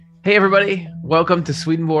Hey, everybody. Welcome to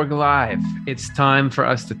Swedenborg Live. It's time for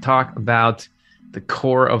us to talk about the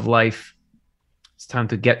core of life. It's time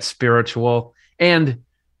to get spiritual. And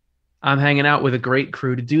I'm hanging out with a great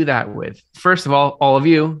crew to do that with. First of all of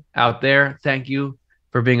you out there, thank you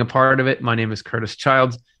for being a part of it. My name is Curtis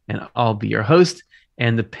Childs, and I'll be your host.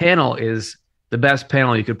 And the panel is the best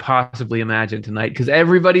panel you could possibly imagine tonight because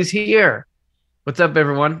everybody's here. What's up,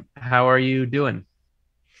 everyone? How are you doing?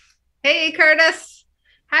 Hey, Curtis.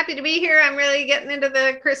 Happy to be here. I'm really getting into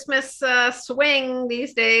the Christmas swing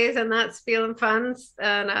these days, and that's feeling fun.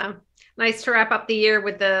 And nice to wrap up the year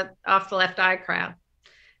with the Off the Left Eye crowd.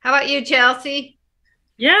 How about you, Chelsea?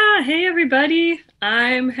 Yeah, hey everybody.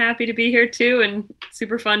 I'm happy to be here too, and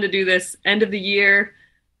super fun to do this end of the year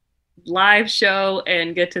live show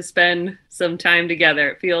and get to spend some time together.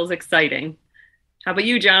 It feels exciting. How about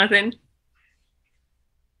you, Jonathan?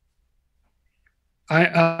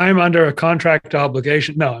 I'm under a contract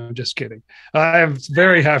obligation. No, I'm just kidding. I'm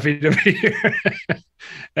very happy to be here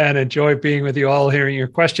and enjoy being with you all, hearing your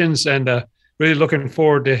questions, and really looking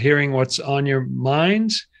forward to hearing what's on your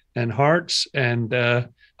minds and hearts, and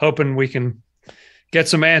hoping we can get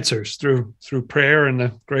some answers through prayer and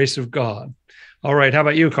the grace of God. All right. How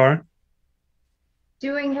about you, Cara?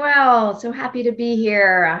 Doing well. So happy to be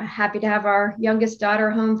here. Happy to have our youngest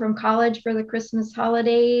daughter home from college for the Christmas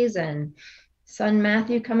holidays, and son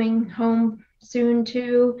Matthew coming home soon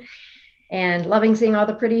too, and loving seeing all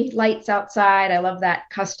the pretty lights outside. I love that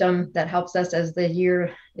custom that helps us as the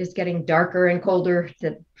year is getting darker and colder.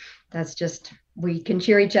 That's just, we can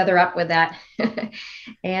cheer each other up with that.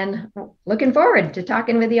 And looking forward to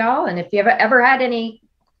talking with y'all. And if you've ever had any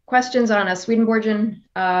questions on a Swedenborgian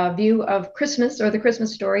view of Christmas or the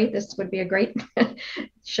Christmas story, this would be a great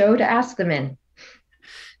show to ask them in.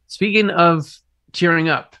 Speaking of cheering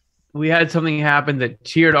up, we had something happen that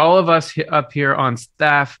cheered all of us up here on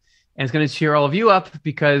staff, and it's going to cheer all of you up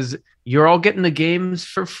because you're all getting the games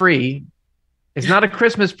for free. It's not a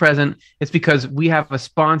Christmas present. It's because we have a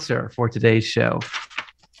sponsor for today's show.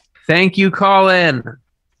 Thank you, Colin.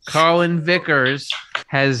 Colin Vickers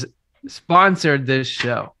has sponsored this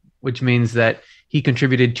show, which means that he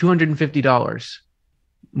contributed $250,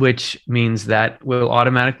 which means that we'll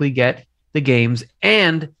automatically get the games.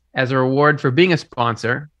 And as a reward for being a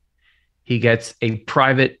sponsor, he gets a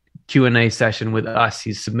private Q&A session with us.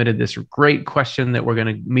 He's submitted this great question that we're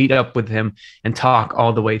going to meet up with him and talk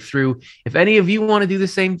all the way through. If any of you want to do the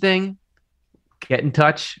same thing, get in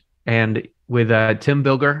touch and with Tim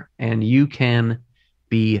Bilger, and you can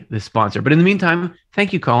be the sponsor. But in the meantime,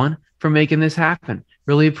 thank you, Colin, for making this happen.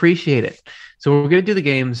 Really appreciate it. So we're going to do the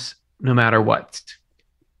games no matter what.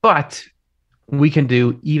 But we can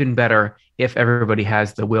do even better if everybody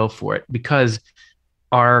has the will for it, because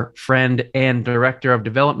our friend and director of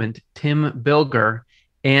development, Tim Bilger,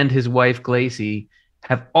 and his wife, Glacy,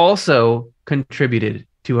 have also contributed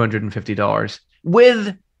 $250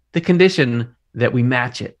 with the condition that we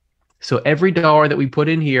match it. So every dollar that we put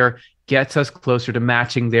in here gets us closer to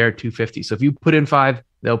matching their $250. So if you put in $5,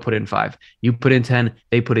 they'll put in $5. You put in 10,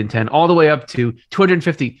 they put in 10, all the way up to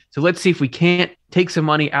 $250. So let's see if we can't take some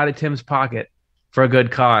money out of Tim's pocket for a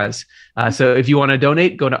good cause. So if you want to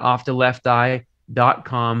donate, go to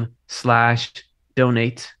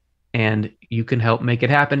offtheLeftEye.com/donate, and you can help make it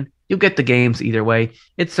happen. You'll get the games either way.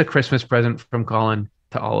 It's a Christmas present from Colin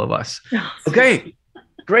to all of us. Okay,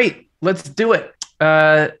 great. Let's do it.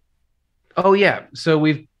 Oh yeah. So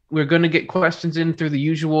we're going to get questions in through the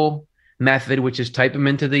usual method, which is type them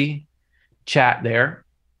into the chat there.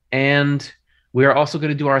 And we are also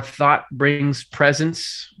going to do our Thought Brings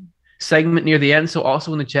Presents segment near the end. So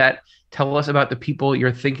also in the chat, tell us about the people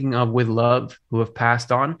you're thinking of with love who have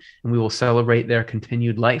passed on, and we will celebrate their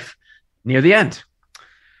continued life near the end.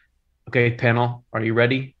 Okay, panel, are you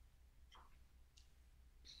ready?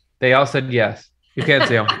 They all said yes. You can't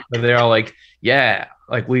see them, but they're all like, yeah,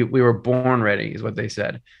 like we were born ready is what they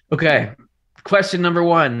said. Okay, question number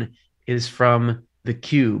 1 is from The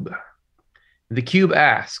Cube. The Cube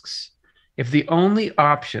asks, if the only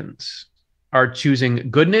options are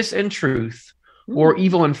choosing goodness and truth or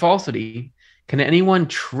evil and falsity, can anyone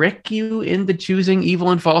trick you into choosing evil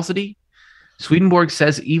and falsity? Swedenborg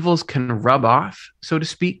says evils can rub off, so to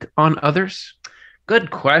speak, on others.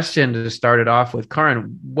 Good question to start it off with.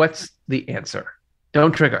 Karin, what's the answer?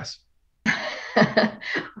 Don't trick us.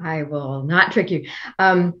 I will not trick you.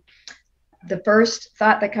 The first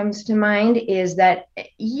thought that comes to mind is that,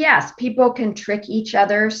 yes, people can trick each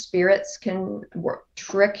other. Spirits can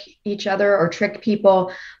trick each other or trick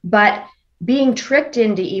people, but being tricked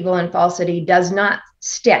into evil and falsity does not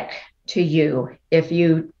stick to you if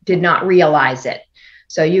you did not realize it.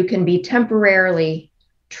 So you can be temporarily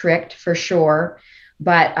tricked for sure,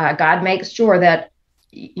 but God makes sure that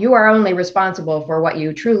you are only responsible for what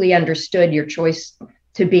you truly understood your choice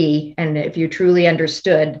to be. And if you truly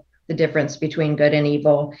understood the difference between good and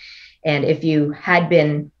evil, and if you had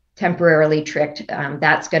been temporarily tricked,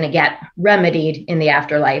 that's going to get remedied in the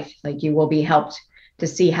afterlife. Like, you will be helped to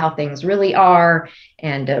see how things really are,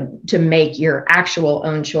 and to make your actual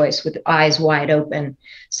own choice with eyes wide open.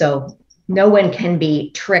 So no one can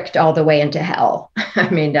be tricked all the way into hell. I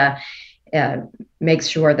mean, make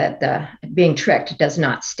sure that being tricked does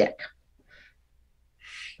not stick.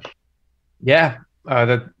 Yeah,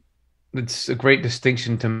 that's a great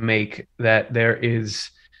distinction to make, that there is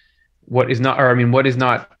what is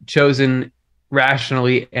not chosen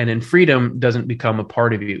rationally and in freedom doesn't become a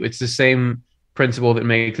part of you. It's the same principle that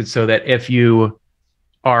makes it so that if you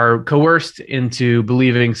are coerced into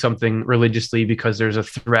believing something religiously because there's a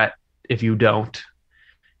threat if you don't,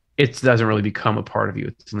 it doesn't really become a part of you.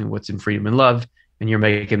 It's only what's in freedom and love. And you're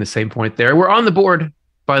making the same point there. We're on the board,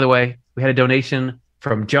 by the way. We had a donation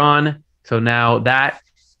from John. So now that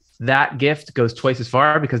gift goes twice as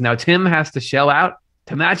far, because now Tim has to shell out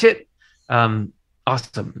to match it.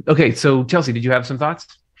 Awesome. Okay, so Chelsea, did you have some thoughts?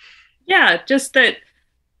 Yeah, just that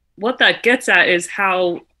what that gets at is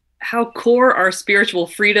how core our spiritual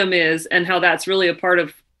freedom is, and how that's really a part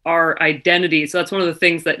of our identity. So that's one of the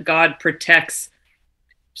things that God protects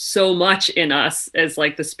so much in us, as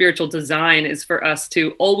like the spiritual design is for us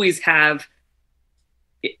to always have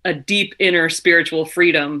a deep inner spiritual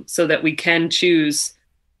freedom, so that we can choose,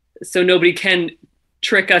 so nobody can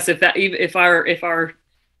trick us. If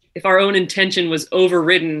our own intention was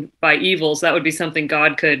overridden by evils, that would be something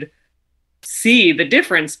God could see the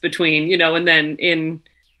difference between, and then in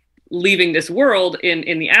leaving this world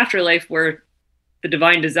in the afterlife, where the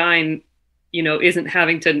divine design, isn't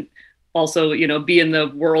having to also, be in the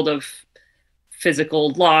world of physical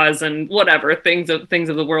laws and whatever things of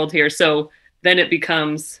the world here. So then it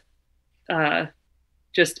becomes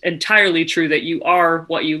just entirely true that you are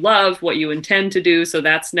what you love, what you intend to do. So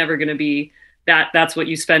that's never going to be that's what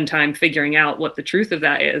you spend time figuring out, what the truth of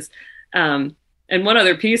that is. And one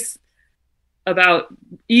other piece about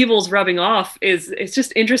evils rubbing off is, it's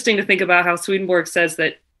just interesting to think about how Swedenborg says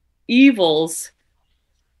that evils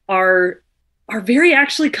are very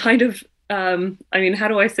actually kind of, how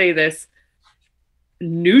do I say this?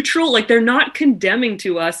 Neutral. Like, they're not condemning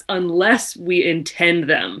to us unless we intend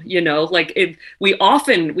them, we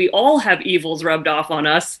all have evils rubbed off on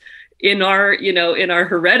us in our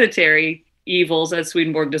hereditary evils, as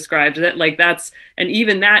Swedenborg described it. Like, that's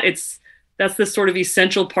this sort of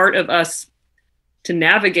essential part of us to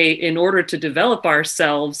navigate in order to develop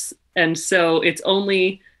ourselves. And so it's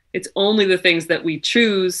only the things that we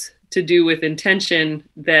choose to do with intention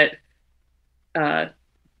that's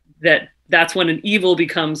when an evil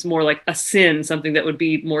becomes more like a sin, something that would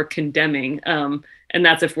be more condemning. And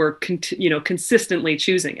that's if we're consistently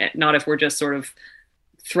choosing it, not if we're just sort of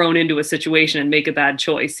thrown into a situation and make a bad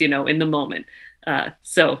choice, in the moment.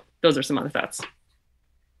 So those are some other thoughts.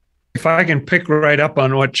 If I can pick right up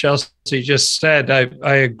on what Chelsea just said,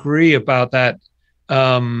 I agree about that.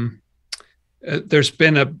 There's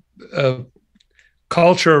been a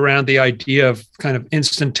culture around the idea of kind of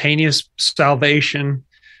instantaneous salvation,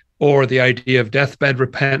 or the idea of deathbed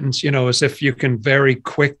repentance, as if you can very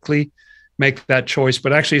quickly make that choice,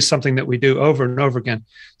 but actually it's something that we do over and over again.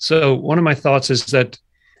 So one of my thoughts is that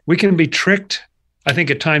we can be tricked, I think,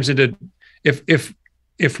 at times into,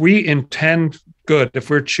 if we intend good, if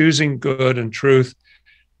we're choosing good and truth,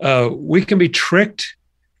 we can be tricked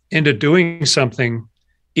into doing something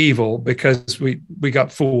evil because we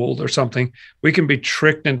got fooled or something. We can be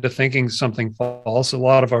tricked into thinking something false. A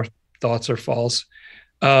lot of our thoughts are false.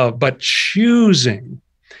 But choosing,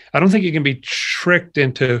 I don't think you can be tricked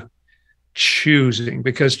into choosing,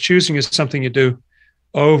 because choosing is something you do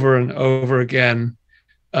over and over again.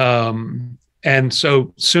 And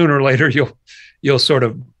so sooner or later you'll sort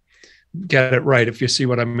of get it right, if you see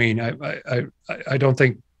what I mean. I don't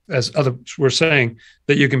think, as others were saying,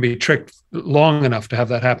 that you can be tricked long enough to have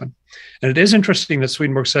that happen. And it is interesting that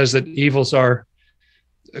Swedenborg says that evils are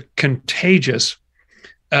contagious.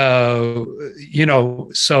 So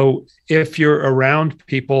if you're around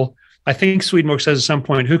people, I think Swedenborg says at some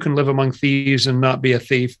point, who can live among thieves and not be a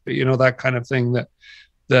thief? That kind of thing,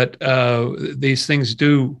 that these things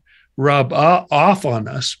do rub off on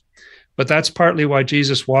us. But that's partly why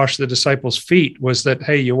Jesus washed the disciples' feet, was that,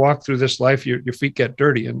 hey, you walk through this life, your feet get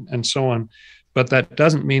dirty and so on. But that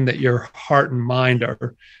doesn't mean that your heart and mind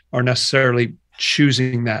are necessarily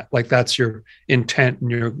choosing that, like that's your intent and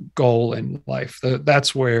your goal in life.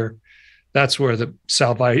 That's where the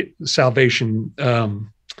salvation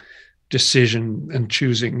decision and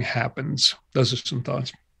choosing happens. Those are some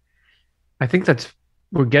thoughts. I think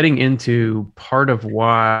we're getting into part of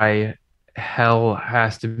why hell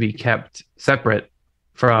has to be kept separate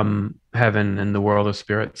from heaven and the world of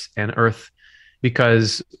spirits and earth,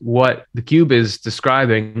 because what the cube is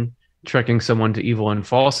describing, tricking someone to evil and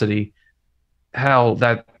falsity, hell,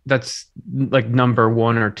 that's like number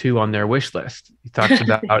 1 or 2 on their wish list. He talks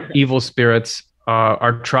about evil spirits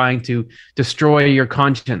are trying to destroy your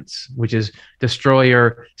conscience, which is destroy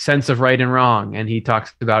your sense of right and wrong. And he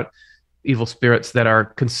talks about evil spirits that are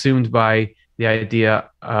consumed by the idea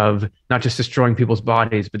of not just destroying people's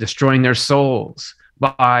bodies, but destroying their souls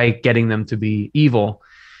by getting them to be evil.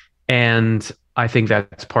 And I think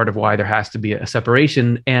that's part of why there has to be a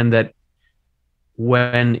separation, and that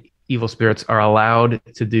when evil spirits are allowed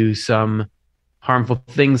to do some harmful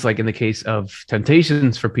things, like in the case of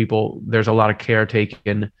temptations for people, there's a lot of care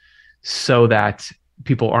taken so that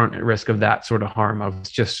people aren't at risk of that sort of harm. I was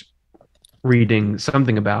just reading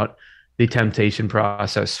something about the temptation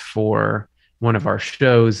process for one of our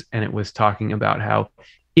shows, and it was talking about how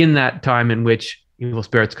in that time in which evil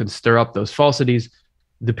spirits can stir up those falsities,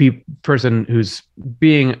 the person who's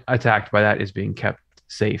being attacked by that is being kept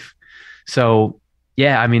safe. So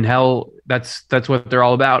yeah, I mean, hell, that's what they're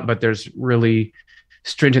all about, but there's really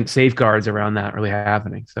stringent safeguards around that really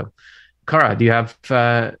happening. So Kara, do you have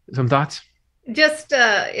some thoughts? Just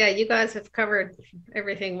yeah, you guys have covered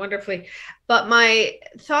everything wonderfully, but my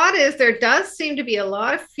thought is there does seem to be a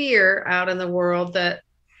lot of fear out in the world that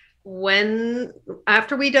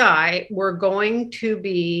after we die, we're going to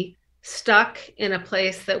be stuck in a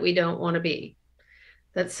place that we don't want to be,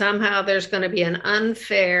 that somehow there's going to be an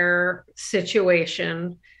unfair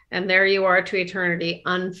situation, and there you are to eternity,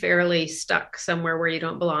 unfairly stuck somewhere where you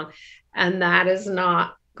don't belong. And that is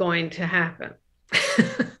not going to happen.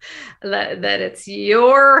 that it's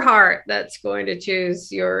your heart that's going to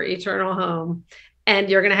choose your eternal home, and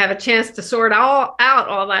you're going to have a chance to sort out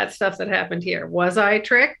all that stuff that happened here. Was I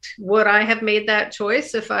tricked? Would I have made that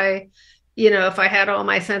choice if I had all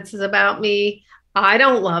my senses about me? I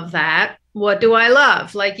don't love that. What do I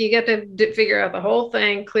love? Like, you get to figure out the whole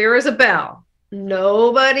thing clear as a bell.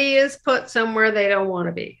 Nobody is put somewhere they don't want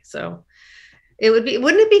to be. So wouldn't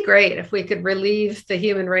it be great if we could relieve the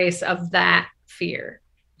human race of that fear?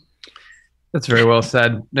 That's very well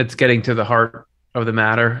said. That's getting to the heart of the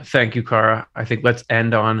matter. Thank you, Kara. I think let's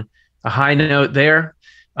end on a high note there.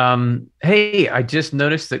 Hey, I just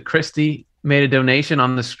noticed that Christy made a donation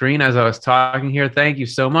on the screen as I was talking here. Thank you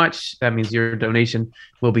so much. That means your donation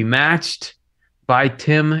will be matched by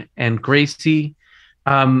Tim and Gracie.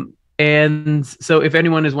 And so if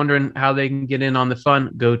anyone is wondering how they can get in on the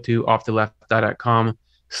fun, go to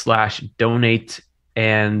offtheleft.com/donate.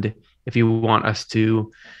 And if you want us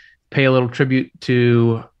to pay a little tribute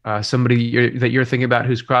to somebody that you're thinking about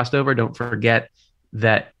who's crossed over, don't forget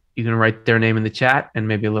that you can write their name in the chat and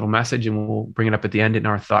maybe a little message, and we'll bring it up at the end in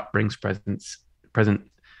our Thought Brings Present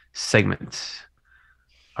segment.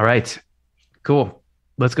 All right, cool.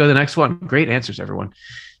 Let's go to the next one. Great answers, everyone.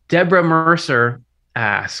 Deborah Mercer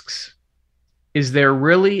asks, is there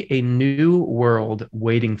really a new world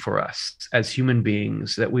waiting for us as human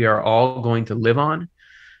beings that we are all going to live on?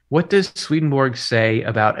 What does Swedenborg say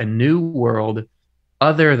about a new world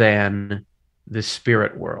other than the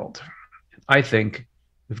spirit world? I think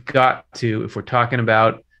we've got to, if we're talking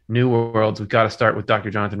about new worlds, we've got to start with Dr.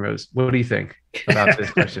 Jonathan Rose. What do you think about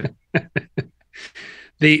this question?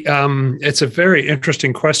 It's a very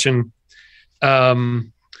interesting question.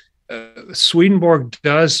 Swedenborg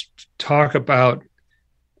does talk about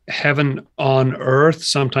heaven on earth,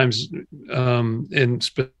 sometimes in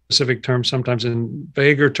specific terms, sometimes in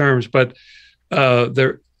vaguer terms, but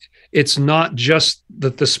it's not just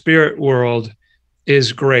that the spirit world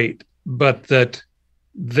is great, but that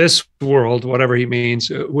this world, whatever he means,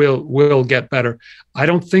 will get better. I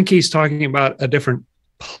don't think he's talking about a different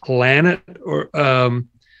planet, or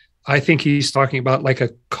I think he's talking about like a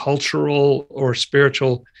cultural or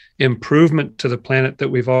spiritual improvement to the planet that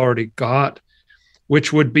we've already got,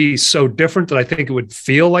 which would be so different that I think it would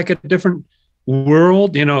feel like a different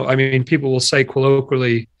world. I mean, people will say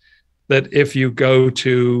colloquially that if you go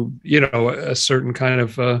to, a certain kind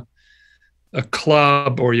of a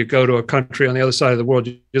club, or you go to a country on the other side of the world,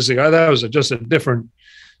 you just think, oh, that was just a different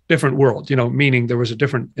world, meaning there was a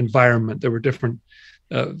different environment. There were different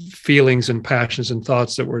feelings and passions and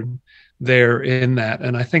thoughts that were there in that.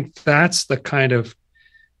 And I think that's the kind of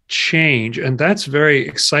change. And that's very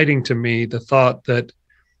exciting to me, the thought that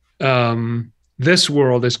this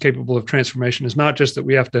world is capable of transformation. Is not just that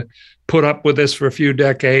we have to put up with this for a few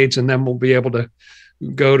decades and then we'll be able to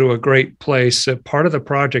go to a great place. Part of the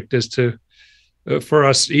project is to, for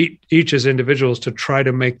us each as individuals, to try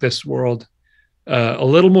to make this world a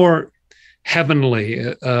little more heavenly,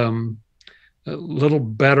 a little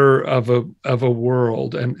better of a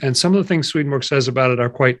world. And some of the things Swedenborg says about it are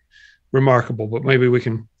quite remarkable, but maybe we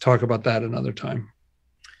can talk about that another time.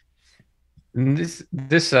 This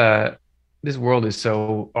world is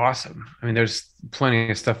so awesome. I mean, there's plenty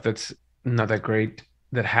of stuff that's not that great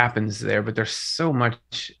that happens there, but there's so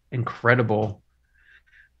much incredible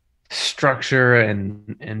structure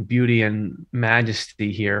and beauty and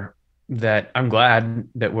majesty here that I'm glad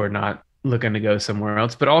that we're not looking to go somewhere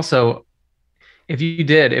else. But also, if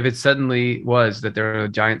it suddenly was that there was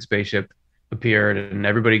a giant spaceship appeared and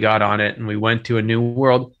everybody got on it and we went to a new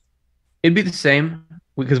world, it'd be the same,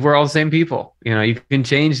 because we're all the same people. You can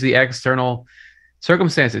change the external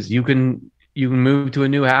circumstances. You can move to a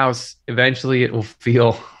new house. Eventually it will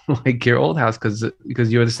feel like your old house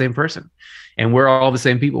because you're the same person, and we're all the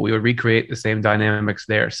same people. We would recreate the same dynamics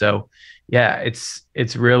there. So yeah,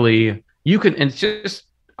 it's really,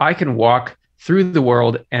 I can walk through the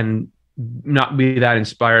world and not be that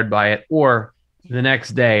inspired by it, or the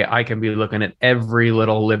next day I can be looking at every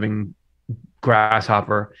little living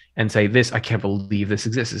grasshopper and say, I can't believe this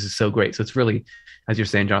exists. This is so great. So it's really, as you're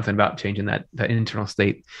saying, Jonathan, about changing that internal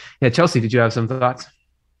state. Yeah. Chelsea, did you have some thoughts?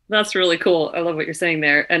 That's really cool. I love what you're saying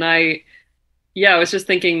there. And I was just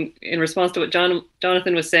thinking in response to what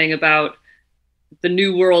Jonathan was saying about the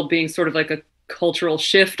new world being sort of like a cultural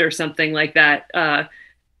shift or something like that.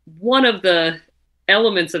 One of the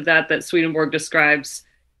elements of that Swedenborg describes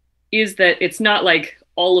is that it's not like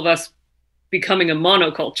all of us becoming a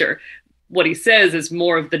monoculture. What he says is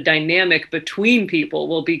more of the dynamic between people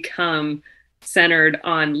will become centered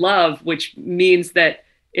on love, which means that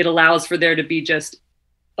it allows for there to be just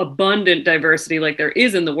abundant diversity like there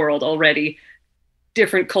is in the world already,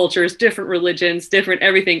 different cultures, different religions, different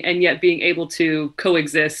everything, and yet being able to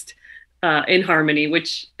coexist in harmony,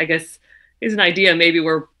 which I guess is an idea maybe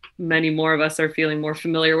where many more of us are feeling more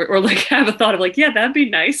familiar with, or like have a thought of like, yeah, that'd be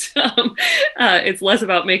nice. It's less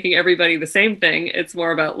about making everybody the same thing. It's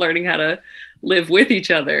more about learning how to live with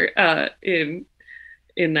each other in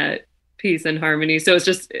that peace and harmony. So it's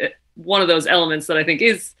just one of those elements that I think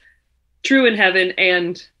is true in heaven.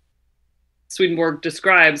 And Swedenborg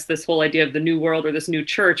describes this whole idea of the new world or this new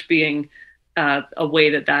church being a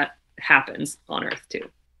way that happens on earth too.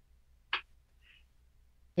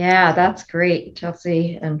 Yeah, that's great,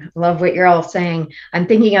 Chelsea, and love what you're all saying. I'm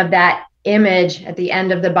thinking of that image at the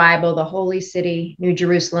end of the Bible, the holy city, New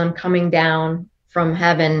Jerusalem, coming down from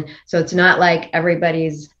heaven. So it's not like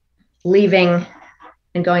everybody's leaving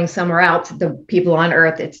and going somewhere else, the people on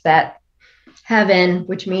earth. It's that heaven,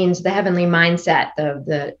 which means the heavenly mindset,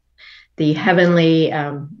 the heavenly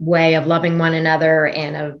way of loving one another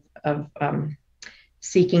and of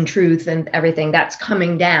seeking truth and everything that's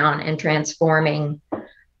coming down and transforming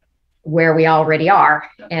where we already are,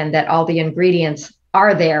 and that all the ingredients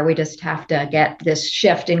are there. We just have to get this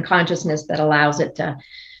shift in consciousness that allows it to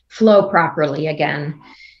flow properly again.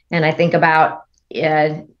 And I think about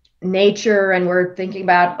nature, and we're thinking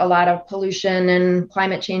about a lot of pollution and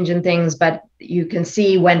climate change and things, but you can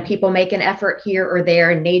see when people make an effort here or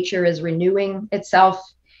there, nature is renewing itself.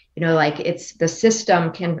 Like if the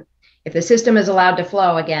system is allowed to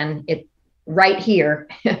flow again, it right here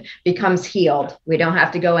becomes healed. We don't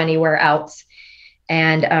have to go anywhere else.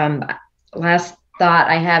 And last thought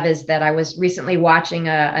I have is that I was recently watching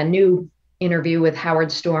a new interview with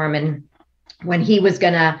Howard Storm, and when he was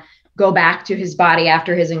going to go back to his body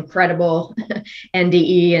after his incredible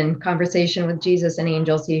NDE and conversation with Jesus and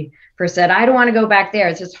angels, he first said, I don't want to go back there.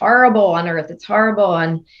 It's just horrible on earth. It's horrible.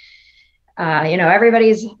 And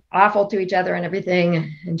everybody's awful to each other and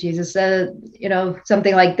everything. And Jesus said,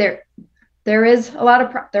 something like there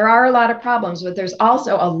are a lot of problems, but there's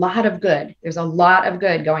also a lot of good. There's a lot of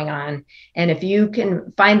good going on. And if you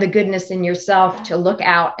can find the goodness in yourself to look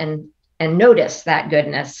out and notice that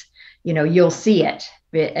goodness, you'll see it.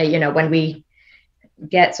 When we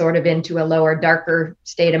get sort of into a lower, darker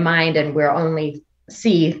state of mind and we're only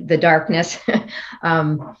see the darkness,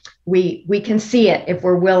 we can see it if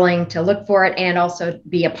we're willing to look for it and also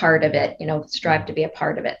be a part of it, strive to be a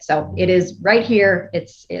part of it. So it is right here.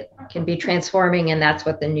 It can be transforming, and that's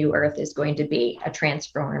what the new earth is going to be, a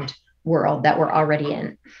transformed world that we're already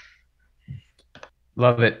in.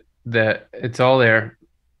 Love it. It's all there.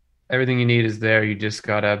 Everything you need is there. You just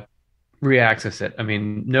got to re-access it. I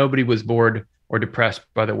mean, nobody was bored or depressed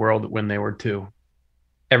by the world when they were 2.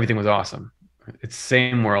 Everything was awesome. It's the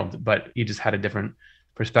same world, but you just had a different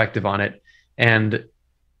perspective on it. And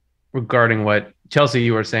regarding what Chelsea,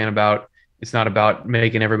 you were saying about It's not about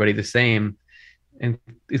making everybody the same. And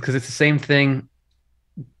because it's the same thing,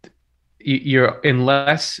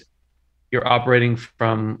 unless you're operating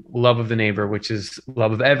from love of the neighbor, which is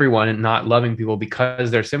love of everyone, and not loving people because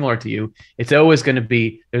they're similar to you, it's always going to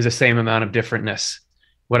be, there's the same amount of differentness.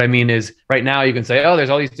 What I mean is, right now you can say, oh, there's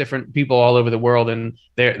all these different people all over the world and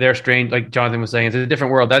they're strange. Like Jonathan was saying, it's a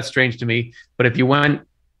different world. That's strange to me. But if you went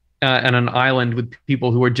on an island with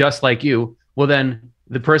people who are just like you, well, then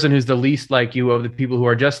the person who's the least like you of the people who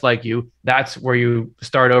are just like you, that's where you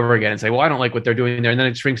start over again and say, well, I don't like what they're doing there. And then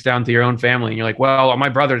it shrinks down to your own family. And you're like, well, my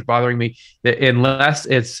brother's bothering me. Unless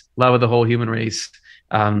it's love of the whole human race,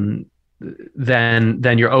 then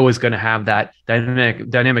you're always going to have that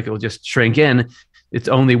dynamic. It will just shrink in. It's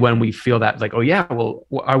only when we feel that, like, oh yeah, well,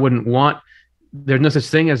 I wouldn't want, there's no such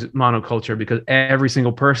thing as monoculture, because every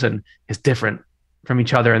single person is different from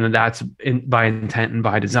each other. And then that's by intent and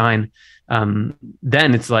by design.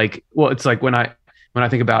 Then it's like, well, it's like when I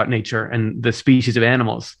think about nature and the species of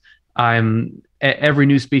animals, every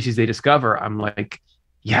new species they discover, I'm like,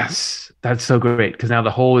 yes, that's so great, because now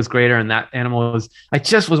the whole is greater. And that animal is, I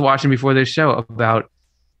just was watching before this show about,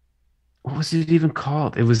 what was it even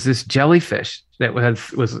called? It was this jellyfish that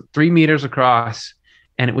was 3 meters across,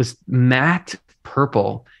 and it was matte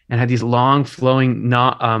purple and had these long flowing,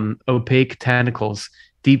 not opaque tentacles,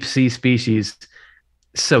 deep sea species.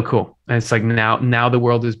 So cool. And it's like now the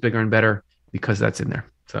world is bigger and better because that's in there.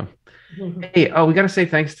 So hey, we got to say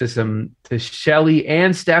thanks to Shelly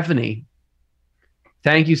and Stephanie.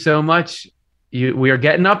 Thank you so much. We are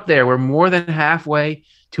getting up there. We're more than halfway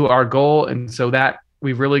to our goal, and so that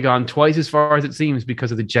we've really gone twice as far as it seems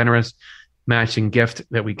because of the generous matching gift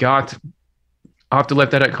that we got.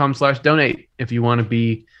 OffTheLeftEye.com/donate if you want to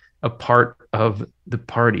be a part of the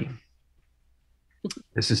party.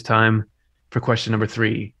 This is time for question number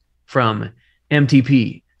 3 from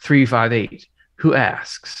MTP358, who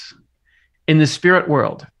asks, in the spirit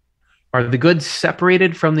world, are the good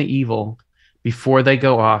separated from the evil before they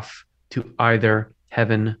go off to either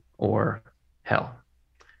heaven or hell?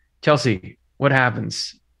 Chelsea, what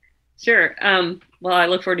happens? Sure. Well, I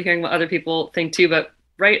look forward to hearing what other people think too, but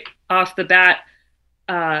right off the bat,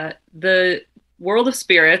 the world of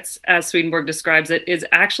spirits, as Swedenborg describes it, is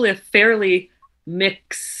actually a fairly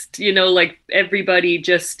mixed, like everybody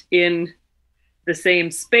just in the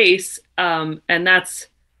same space. And that's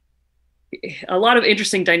a lot of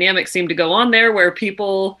interesting dynamics seem to go on there, where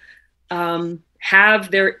people have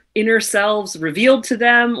their inner selves revealed to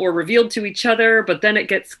them or revealed to each other, but then it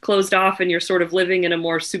gets closed off and you're sort of living in a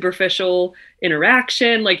more superficial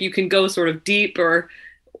interaction. Like you can go sort of deep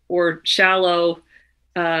or shallow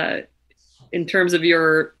in terms of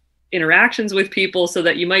your interactions with people, so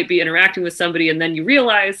that you might be interacting with somebody and then you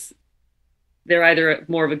realize they're either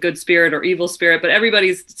more of a good spirit or evil spirit, but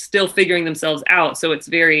everybody's still figuring themselves out. So it's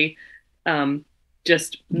very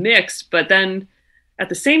just mixed. But then at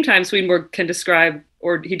the same time, Swedenborg can describe,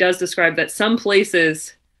 or he does describe, that some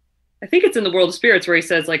places, I think it's in the world of spirits, where he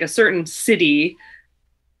says like a certain city,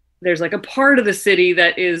 there's like a part of the city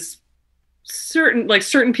that is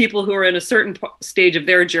certain people who are in a certain stage of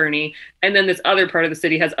their journey, and then this other part of the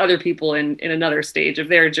city has other people in another stage of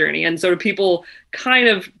their journey. And so people kind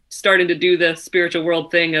of starting to do the spiritual world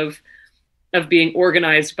thing of being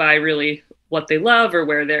organized by really what they love or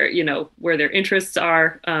where their interests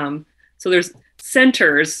are. So there's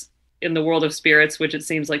centers in the world of spirits, which it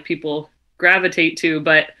seems like people gravitate to,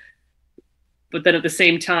 but then at the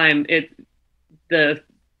same time, the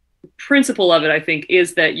principle of it, I think,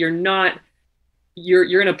 is that you're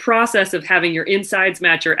in a process of having your insides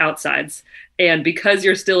match your outsides. And because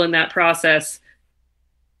you're still in that process,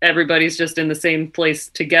 everybody's just in the same place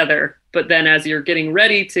together. But then as you're getting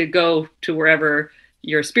ready to go to wherever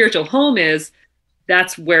your spiritual home is,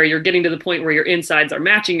 that's where you're getting to the point where your insides are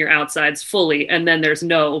matching your outsides fully. And then there's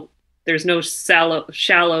no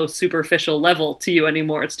shallow, superficial level to you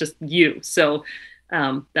anymore. It's just you. So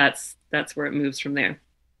that's where it moves from there.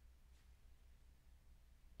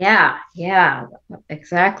 Yeah,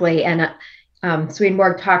 exactly. And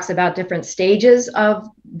Swedenborg talks about different stages of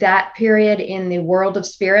that period in the world of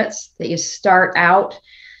spirits, that you start out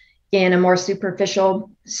in a more superficial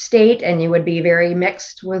state and you would be very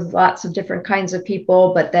mixed with lots of different kinds of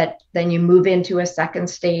people, but that then you move into a second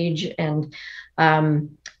stage. And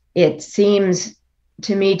it seems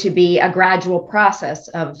to me to be a gradual process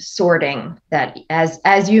of sorting, that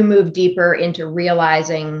as you move deeper into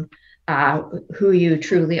realizing who you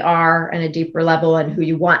truly are on a deeper level and who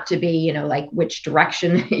you want to be, like which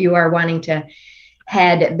direction you are wanting to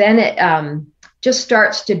head, then it just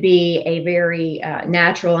starts to be a very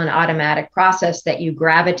natural and automatic process that you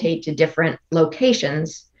gravitate to different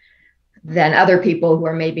locations than other people who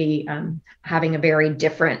are maybe having a very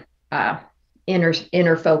different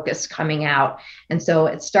inner focus coming out. And so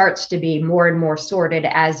it starts to be more and more sorted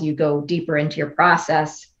as you go deeper into your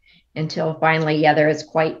process, until finally, there is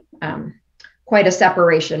quite a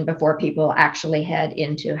separation before people actually head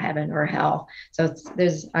into heaven or hell. So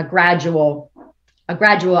there's a gradual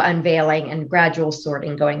unveiling and gradual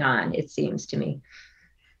sorting going on, it seems to me.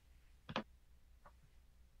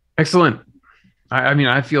 Excellent. I mean,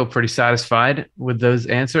 I feel pretty satisfied with those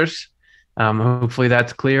answers. Hopefully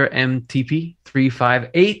that's clear. MTP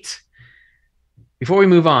 358. Before we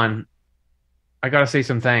move on, I got to say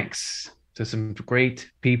some thanks to some great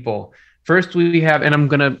people. First, we have, and I'm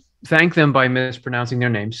going to thank them by mispronouncing their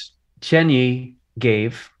names. Chen Yi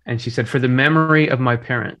gave, and she said, "For the memory of my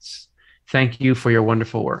parents, thank you for your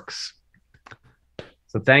wonderful works."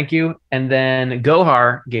 So thank you. And then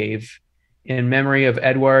Gohar gave, "In memory of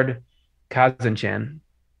Edward Kazanchan."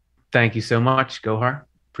 Thank you so much, Gohar.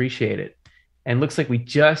 Appreciate it. And looks like we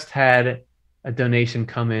just had a donation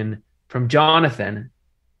come in from Jonathan.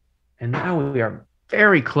 And now we are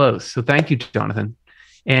very close. So thank you, Jonathan.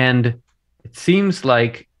 And it seems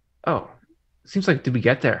like, did we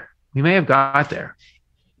get there? We may have got there.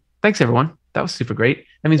 Thanks, everyone. That was super great.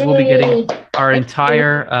 That means we'll be getting our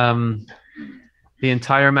the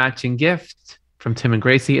entire matching gift from Tim and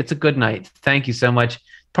Gracie. It's a good night. Thank you so much.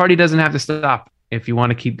 Party doesn't have to stop. If you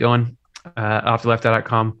want to keep going,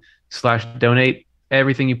 offtheLeftEye.com/donate.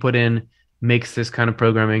 Everything you put in makes this kind of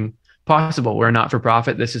programming possible. We're a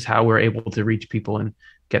not-for-profit. This is how we're able to reach people and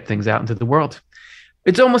get things out into the world.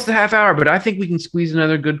 It's almost a half hour, but I think we can squeeze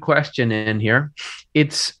another good question in here.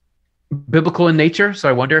 It's biblical in nature, so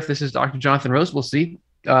I wonder if this is Dr. Jonathan Rose. We'll see.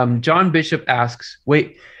 John Bishop asks, what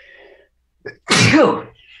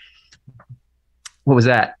was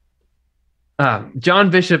that? John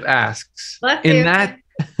Bishop asks,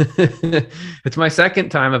 it's my second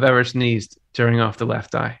time I've ever sneezed turning off the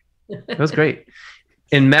left eye. That was great.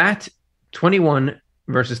 In Matt 21,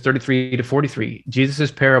 verses 33 to 43,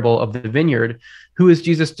 Jesus' parable of the vineyard, who is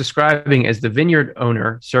Jesus describing as the vineyard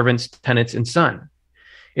owner, servants, tenants, and son?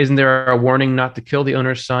 Isn't there a warning not to kill the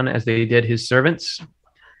owner's son as they did his servants?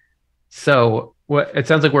 So it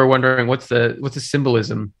sounds like we're wondering what's the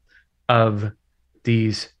symbolism of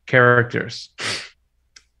these characters.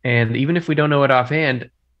 And even if we don't know it offhand,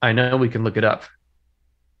 I know we can look it up.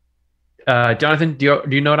 Jonathan, do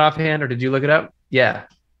you know it offhand, or did you look it up? Yeah.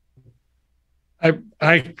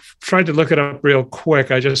 I tried to look it up real quick.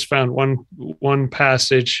 I just found one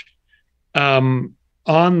passage. On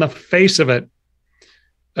the face of it,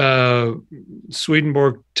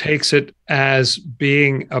 Swedenborg takes it as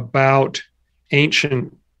being about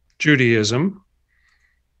ancient Judaism.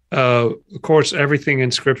 Of course, everything in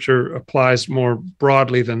Scripture applies more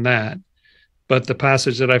broadly than that. But the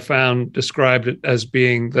passage that I found described it as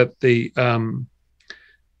being that the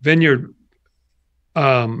vineyard,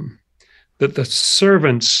 that the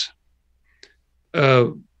servants,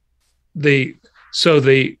 the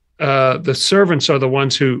servants are the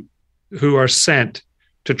ones who are sent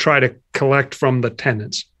to try to collect from the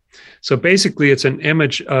tenants. So basically, it's an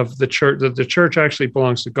image of the church, that the church actually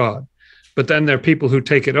belongs to God. But then there are people who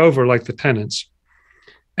take it over, like the tenants,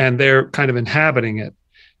 and they're kind of inhabiting it.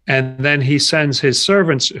 And then he sends his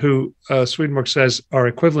servants, who Swedenborg says are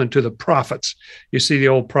equivalent to the prophets. You see the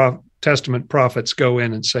Old Testament prophets go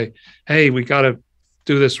in and say, hey, we got to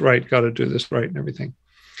do this right, and everything.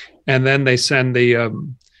 And then they send the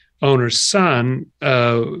owner's son,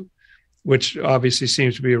 which obviously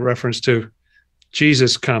seems to be a reference to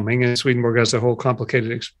Jesus coming. And Swedenborg has a whole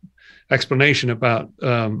complicated explanation about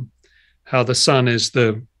how the son is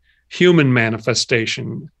the human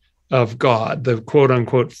manifestation of God. The quote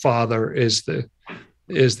unquote father is the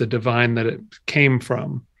divine that it came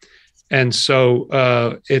from. And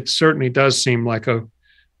so it certainly does seem like a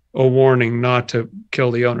warning not to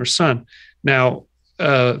kill the owner's son. Now,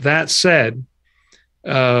 that said,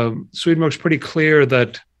 Swedenborg's pretty clear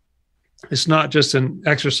that it's not just an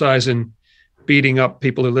exercise in beating up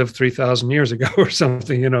people who lived 3,000 years ago or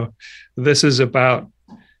something. This is about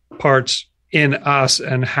parts in us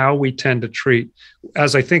and how we tend to treat.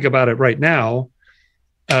 As I think about it right now,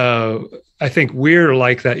 I think we're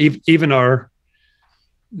like that. Even our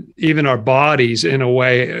bodies, in a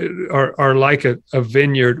way, are like a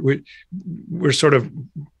vineyard. We're sort of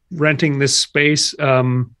renting this space.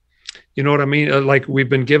 You know what I mean? Like we've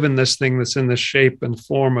been given this thing that's in the shape and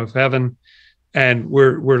form of heaven, and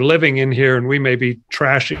we're living in here, and we may be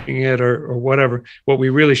trashing it or whatever. What we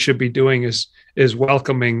really should be doing is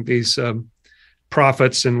welcoming these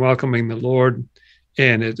prophets and welcoming the Lord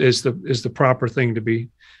in. It is the proper thing to be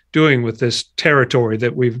doing with this territory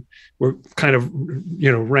that we're kind of,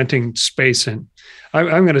 renting space in.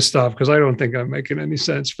 I'm going to stop because I don't think I'm making any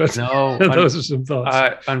sense. But No, those are some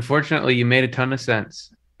thoughts. Unfortunately, you made a ton of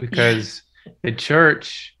sense, because the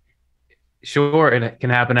church, sure, it can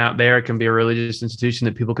happen out there. It can be a religious institution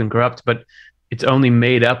that people can corrupt, but it's only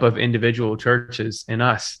made up of individual churches in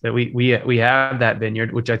us, that we have that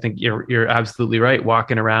vineyard, which I think you're absolutely right.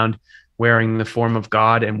 Walking around wearing the form of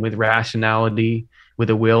God and with rationality, with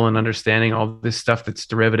a will and understanding, all this stuff that's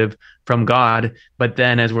derivative from God. But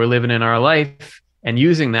then as we're living in our life and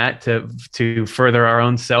using that to further our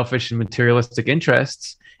own selfish and materialistic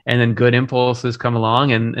interests, and then good impulses come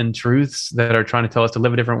along and truths that are trying to tell us to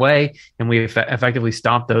live a different way, and we effectively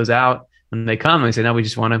stomp those out when they come, and we say, no, I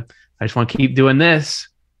just want to keep doing this.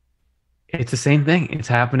 It's the same thing. It's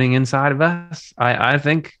happening inside of us. I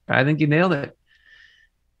think you nailed it.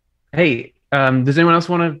 Hey, does anyone else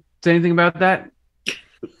want to say anything about that?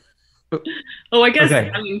 Oh, I guess,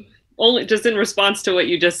 Okay. I mean, only just in response to what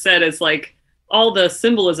you just said, it's like all the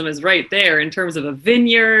symbolism is right there in terms of a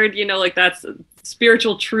vineyard, like that's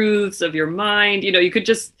spiritual truths of your mind. You could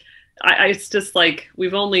just, it's just like,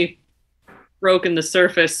 we've only broken the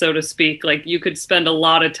surface, so to speak. Like, you could spend a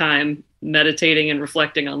lot of time meditating and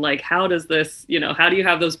reflecting on, like, how does this, how do you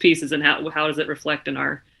have those pieces, and how does it reflect in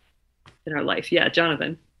our life? Yeah,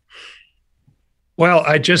 Jonathan. Well,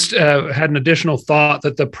 I just had an additional thought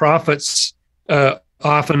that the prophets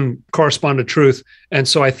often correspond to truth. And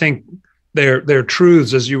so I think they're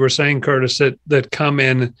truths, as you were saying, Curtis, that come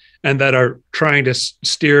in and that are trying to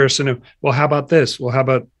steer us in well, how about this? Well, how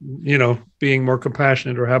about, being more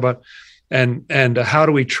compassionate, or how about, and how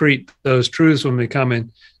do we treat those truths when they come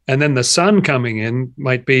in? And then the sun coming in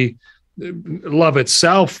might be love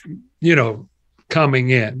itself,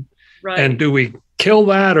 coming in. Right. And do we kill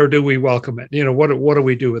that, or do we welcome it? What do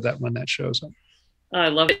we do with that when that shows up? I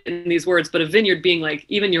love it in these words, but a vineyard being like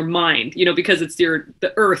even your mind, because it's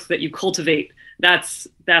the earth that you cultivate. That's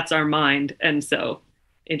our mind. And so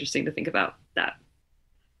interesting to think about that.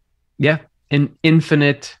 Yeah. And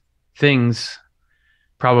infinite things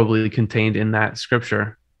probably contained in that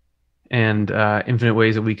scripture, and infinite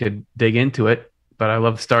ways that we could dig into it. But I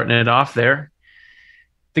love starting it off there.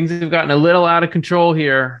 Things have gotten a little out of control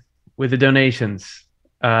here with the donations,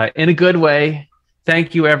 in a good way.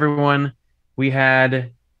 Thank you, everyone. We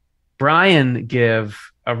had Brian give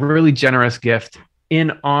a really generous gift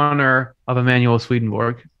in honor of Emanuel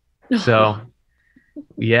Swedenborg. So,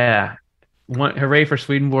 yeah, hooray for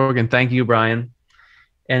Swedenborg, and thank you, Brian.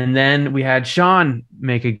 And then we had Sean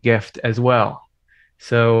make a gift as well.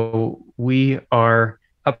 So we are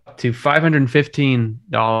up to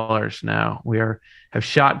 $515 now. We have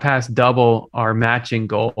shot past double our matching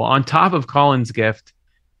goal, on top of Colin's gift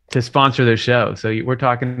to sponsor their show. So we're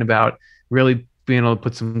talking about really being able to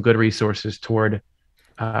put some good resources toward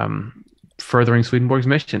furthering Swedenborg's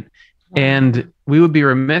mission. And we would be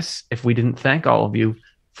remiss if we didn't thank all of you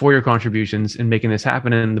for your contributions in making this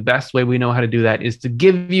happen. And the best way we know how to do that is to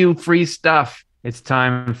give you free stuff. It's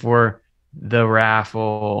time for the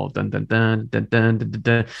raffle. Dun, dun, dun, dun, dun, dun, dun,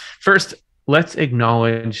 dun. First, let's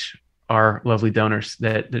acknowledge our lovely donors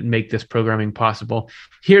that make this programming possible.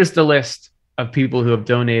 Here's the list of people who have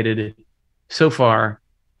donated so far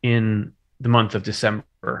in the month of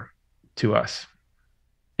December to us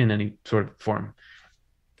in any sort of form.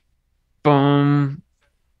 Boom.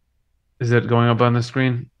 Is it going up on the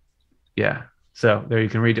screen? Yeah. So there you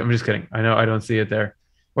can read it. I'm just kidding. I know I don't see it there.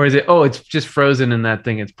 Or is it? Oh, it's just frozen in that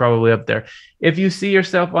thing. It's probably up there. If you see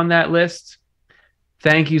yourself on that list,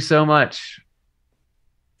 thank you so much.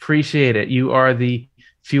 Appreciate it. You are the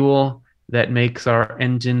fuel that makes our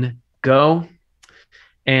engine go.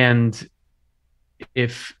 And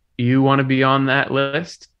if you want to be on that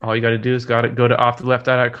list, all you got to do is go to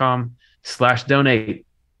offtheleft.com/donate.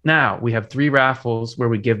 Now we have 3 raffles where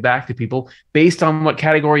we give back to people based on what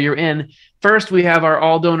category you're in. First, we have our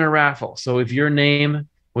all donor raffle. So if your name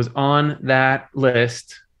was on that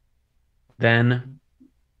list, then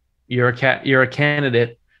you're a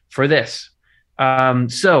candidate for this.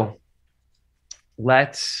 So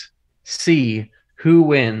let's see who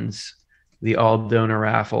wins the all donor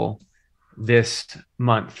raffle this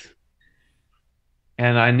month.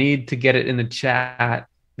 And I need to get it in the chat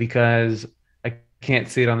because I can't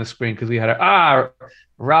see it on the screen because we had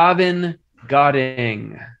Robin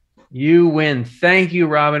Godding. You win. Thank you,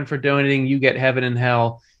 Robin, for donating. You get Heaven and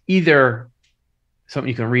Hell, either something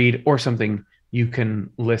you can read or something you can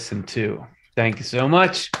listen to. Thank you so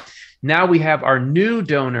much. Now we have our new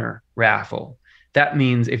donor raffle. That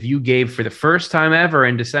means if you gave for the first time ever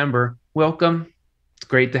in December, welcome. It's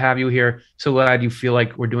great to have you here. So glad you feel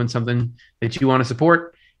like we're doing something that you want to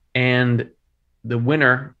support. And the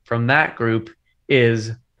winner from that group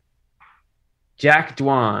is Jack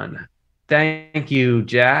Dwan. Thank you,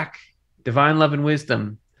 Jack. Divine Love and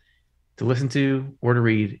Wisdom, to listen to or to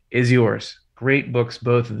read, is yours. Great books,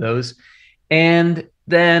 both of those. And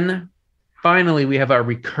then finally, we have our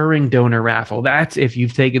recurring donor raffle. That's if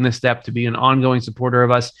you've taken the step to be an ongoing supporter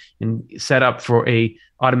of us and set up for a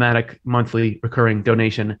automatic monthly recurring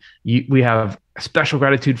donation. We have a special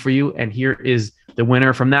gratitude for you. And here is the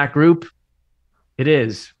winner from that group. It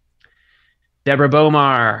is Deborah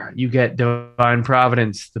Bomar. You get Divine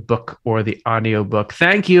Providence, the book or the audio book.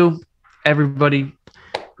 Thank you, everybody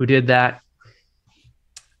who did that.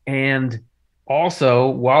 And also,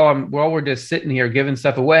 while we're just sitting here giving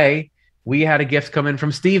stuff away, we had a gift come in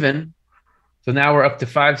from Stephen. So now we're up to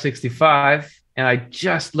 565. And I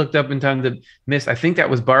just looked up in time to miss. I think that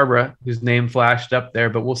was Barbara, whose name flashed up there,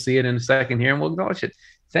 but we'll see it in a second here and we'll acknowledge it.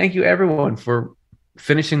 Thank you, everyone, for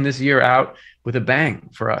finishing this year out with a bang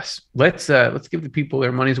for us. Let's give the people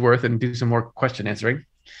their money's worth and do some more question answering.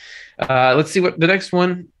 Let's see what the next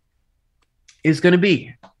one is going to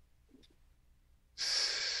be.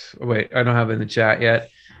 Oh, wait, I don't have it in the chat yet.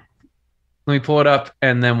 Let me pull it up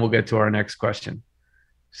and then we'll get to our next question.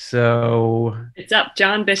 So it's up,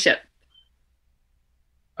 John Bishop.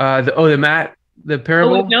 The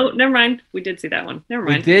parable. Oh, no, never mind. We did see that one. Never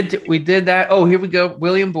mind. We did that. Oh, here we go.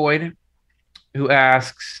 William Boyd, who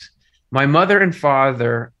asks, my mother and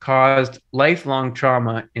father caused lifelong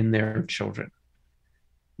trauma in their children.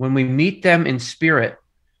 When we meet them in spirit,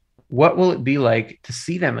 what will it be like to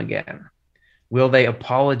see them again? Will they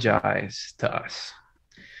apologize to us?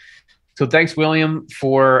 So thanks, William,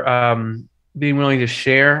 for being willing to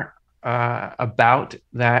share about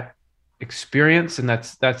that experience. And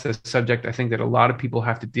that's a subject I think that a lot of people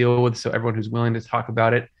have to deal with. So everyone who's willing to talk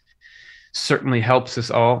about it certainly helps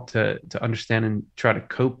us all to understand and try to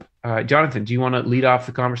cope. Jonathan, do you want to lead off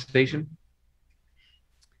the conversation?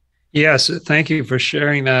 Yes, thank you for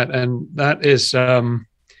sharing that. And that is,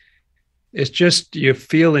 it's just, you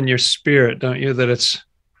feel in your spirit, don't you, that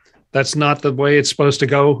that's not the way it's supposed to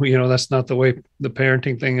go. That's not the way the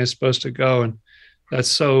parenting thing is supposed to go. And that's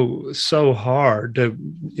so hard to,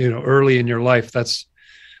 early in your life, that's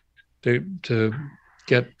to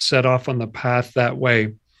get set off on the path that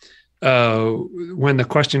way. When the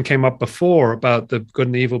question came up before about the good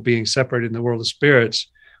and the evil being separated in the world of spirits,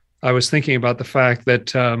 I was thinking about the fact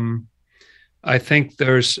that I think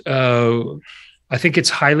it's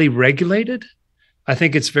highly regulated. I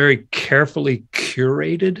think it's very carefully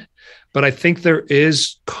curated, but I think there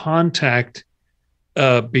is contact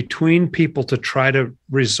between people to try to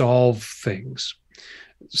resolve things.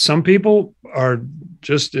 Some people are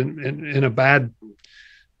just in a bad,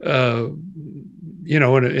 in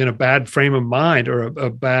a bad frame of mind or a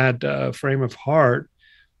bad frame of heart.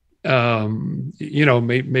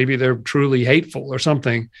 Maybe they're truly hateful or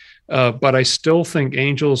something. But I still think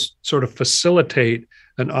angels sort of facilitate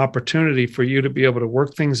an opportunity for you to be able to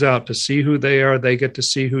work things out, to see who they are. They get to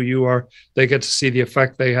see who you are. They get to see the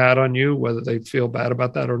effect they had on you, whether they feel bad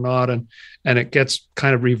about that or not. And it gets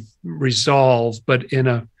kind of resolved, but in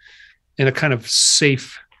a kind of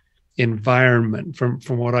safe environment from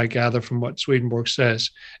what I gather from what Swedenborg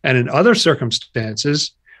says. And in other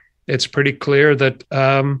circumstances, it's pretty clear that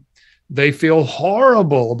they feel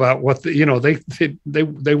horrible about what they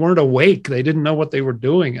weren't awake. They didn't know what they were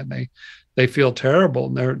doing, and they feel terrible.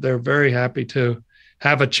 And they're very happy to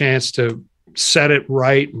have a chance to set it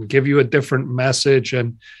right and give you a different message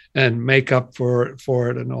and make up for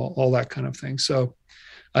it and all that kind of thing. So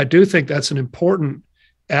I do think that's an important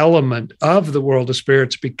element of the world of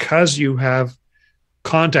spirits, because you have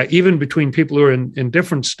contact, even between people who are in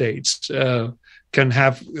different states, can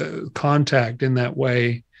have contact in that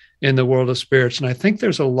way in the world of spirits. And I think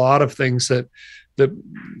there's a lot of things that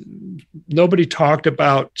nobody talked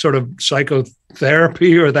about, sort of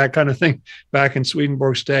psychotherapy or that kind of thing back in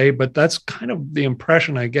Swedenborg's day, but that's kind of the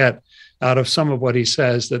impression I get out of some of what he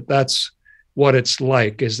says, that's what it's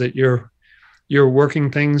like, is that you're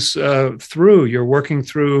working things through. You're working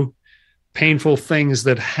through painful things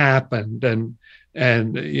that happened and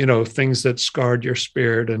things that scarred your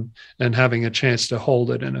spirit, and having a chance to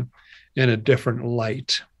hold it in a different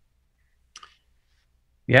light.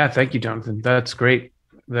 Yeah, thank you, Jonathan. That's great.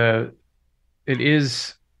 It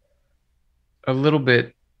is a little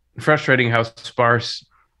bit frustrating how sparse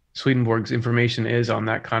Swedenborg's information is on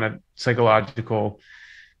that kind of psychological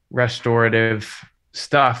restorative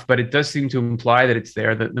stuff, but it does seem to imply that it's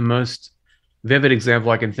there. That the most vivid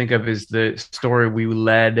example I can think of is the story we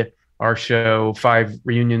led our show 5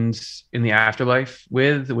 Reunions in the Afterlife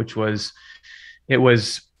with, which was, it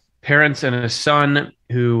was parents and a son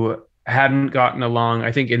who hadn't gotten along.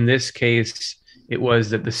 I think in this case, it was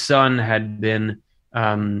that the son had been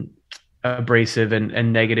abrasive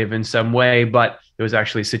and negative in some way, but it was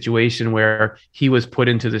actually a situation where he was put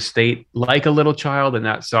into the state like a little child, and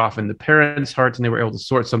that softened the parents' hearts, and they were able to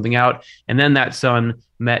sort something out. And then that son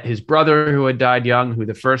met his brother who had died young, who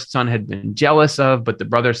the first son had been jealous of, but the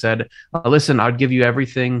brother said, listen, I'll give you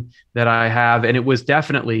everything that I have. And it was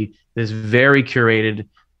definitely this very curated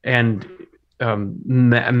and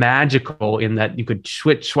magical, in that you could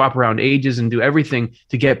swap around ages and do everything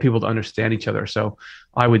to get people to understand each other. So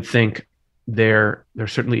I would think there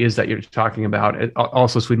certainly is that you're talking about.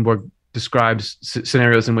 Also, Swedenborg describes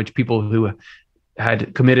scenarios in which people who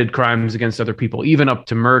had committed crimes against other people, even up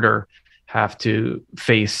to murder, have to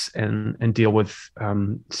face and deal with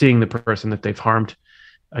seeing the person that they've harmed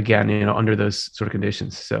again, under those sort of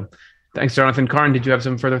conditions. So thanks, Jonathan. Karin, did you have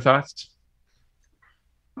some further thoughts?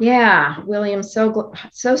 Yeah, William, so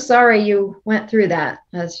sorry you went through that.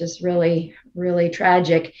 That's just really, really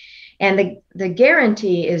tragic. And the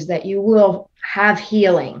guarantee is that you will have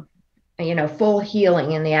healing, full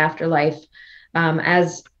healing in the afterlife.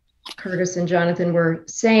 As Curtis and Jonathan were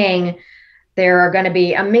saying, there are going to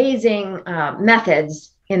be amazing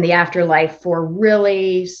methods in the afterlife for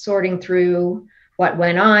really sorting through what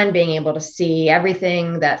went on, being able to see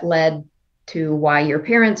everything that led to why your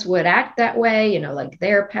parents would act that way, like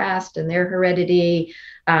their past and their heredity,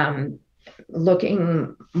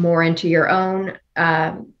 looking more into your own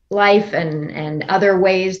life and other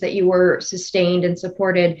ways that you were sustained and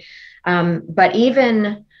supported. But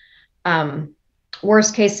even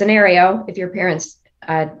worst case scenario, if your parents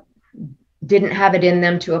didn't have it in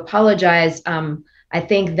them to apologize, I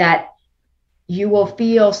think that you will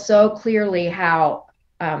feel so clearly how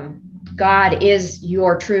God is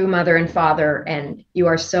your true mother and father, and you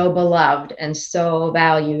are so beloved and so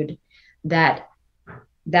valued that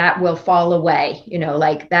will fall away,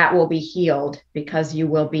 like that will be healed, because you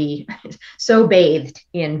will be so bathed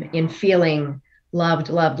in feeling loved,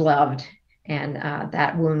 and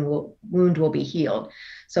that wound will be healed.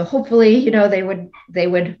 So hopefully, they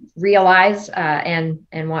would realize and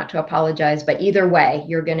want to apologize. But either way,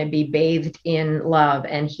 you're going to be bathed in love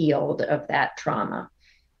and healed of that trauma.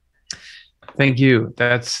 Thank you.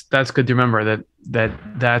 That's good to remember,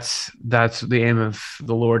 that's the aim of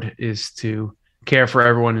the Lord, is to care for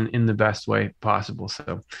everyone in the best way possible.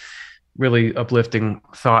 So really uplifting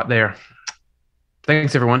thought there.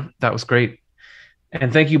 Thanks, everyone. That was great.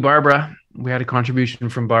 And thank you, Barbara. We had a contribution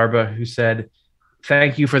from Barbara who said,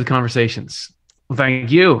 thank you for the conversations. Well,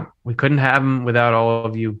 thank you. We couldn't have them without all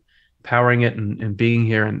of you powering it and being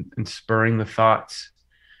here and spurring the thoughts.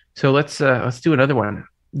 So let's do another one.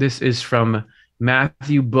 This is from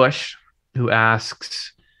Matthew Bush, who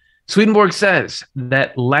asks, Swedenborg says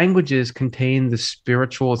that languages contain the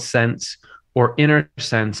spiritual sense or inner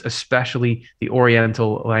sense, especially the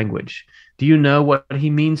Oriental language. Do you know what he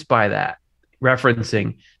means by that?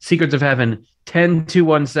 Referencing Secrets of Heaven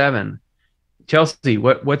 10.217. Chelsea,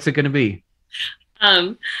 what's it going to be?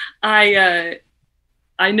 I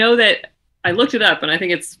know that I looked it up, and I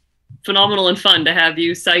think it's phenomenal and fun to have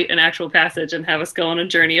you cite an actual passage and have us go on a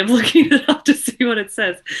journey of looking it up to see what it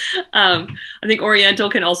says. I think Oriental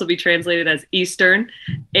can also be translated as Eastern.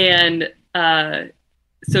 And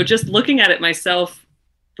so just looking at it myself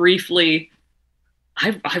briefly,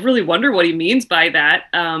 I really wonder what he means by that.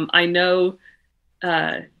 I know,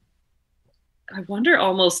 I wonder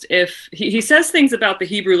almost if he says things about the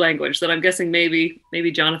Hebrew language that I'm guessing maybe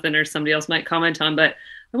Jonathan or somebody else might comment on, but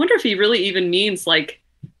I wonder if he really even means like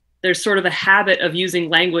there's sort of a habit of using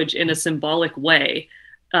language in a symbolic way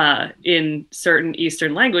in certain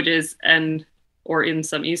Eastern languages or in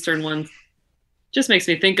some Eastern ones. Just makes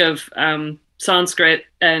me think of Sanskrit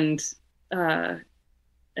and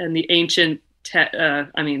the ancient,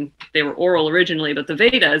 they were oral originally, but the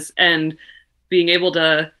Vedas, and being able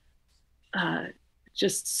to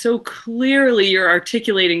just so clearly you're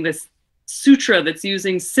articulating this sutra that's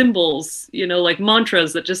using symbols, like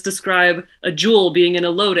mantras that just describe a jewel being in a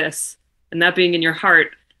lotus and that being in your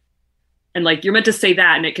heart. And like, you're meant to say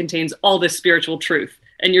that, and it contains all this spiritual truth.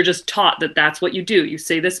 And you're just taught that that's what you do. You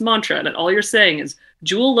say this mantra, and all you're saying is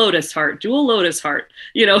jewel lotus heart, jewel lotus heart.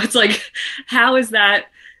 It's like, how is that?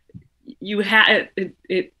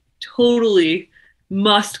 It totally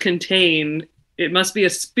must contain, it must be a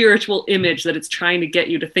spiritual image that it's trying to get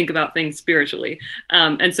you to think about things spiritually.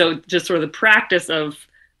 And so just sort of the practice of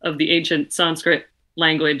the ancient Sanskrit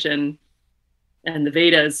language and the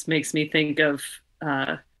Vedas makes me think of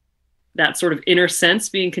that sort of inner sense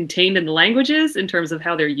being contained in the languages in terms of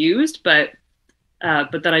how they're used. But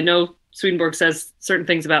that I know Swedenborg says certain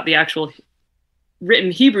things about the actual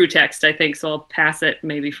written Hebrew text, I think. So I'll pass it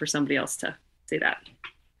maybe for somebody else to say that.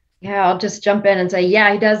 Yeah, I'll just jump in and say,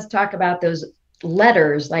 yeah, he does talk about those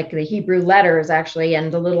letters, like the Hebrew letters, actually,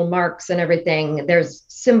 and the little marks and everything. There's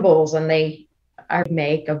symbols, and they are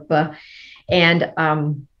make of, and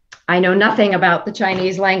I know nothing about the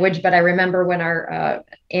Chinese language, but I remember when our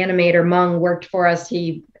animator Meng worked for us,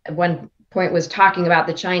 he at one point was talking about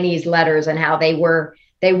the Chinese letters and how they were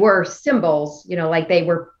symbols, like they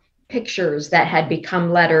were pictures that had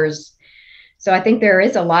become letters. So I think there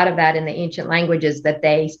is a lot of that in the ancient languages, that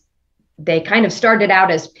they kind of started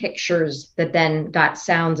out as pictures that then got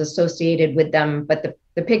sounds associated with them, but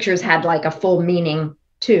the pictures had like a full meaning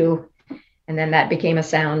too, and then that became a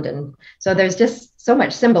sound. And so there's just so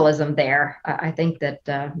much symbolism there. I think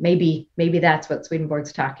that maybe that's what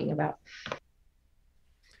Swedenborg's talking about.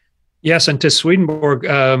 Yes, and to Swedenborg,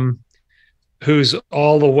 who's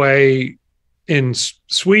all the way in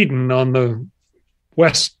Sweden on the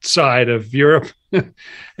west side of Europe.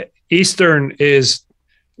 Eastern is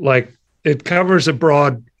like, it covers a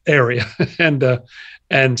broad area.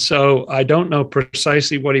 And so I don't know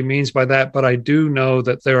precisely what he means by that, but I do know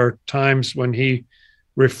that there are times when he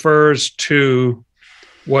refers to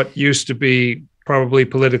what used to be probably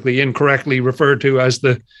politically incorrectly referred to as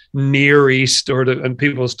the Near East, and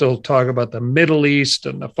people still talk about the Middle East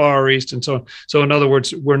and the Far East and so on. So in other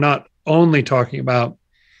words, we're not only talking about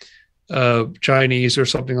Chinese or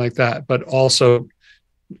something like that, but also,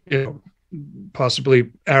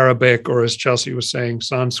 possibly Arabic, or as Chelsea was saying,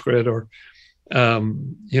 Sanskrit, or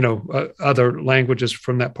other languages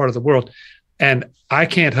from that part of the world. And I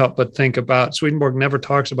can't help but think about, Swedenborg never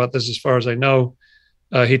talks about this as far as I know.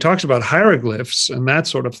 He talks about hieroglyphs and that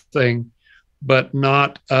sort of thing, but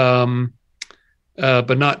not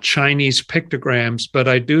Chinese pictograms. But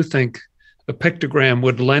I do think a pictogram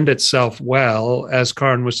would lend itself well, as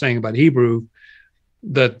Karin was saying about Hebrew,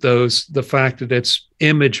 that the fact that it's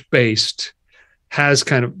image based has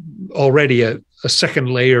kind of already a second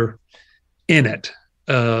layer in it,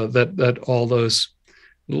 that all those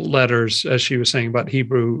letters, as she was saying about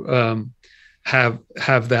Hebrew, have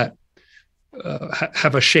that.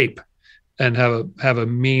 Have a shape and have a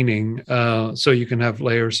meaning, so you can have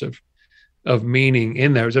layers of meaning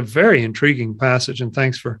in there. It's a very intriguing passage, and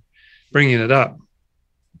thanks for bringing it up.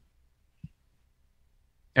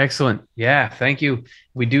 Excellent. Yeah, thank you.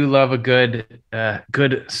 We do love a good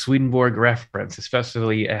Swedenborg reference,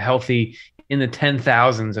 especially a healthy in the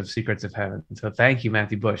 10,000s of Secrets of Heaven. So thank you,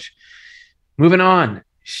 Matthew Bush. Moving on,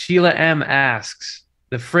 Sheila M. asks,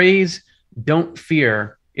 the phrase "don't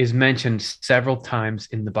fear" is mentioned several times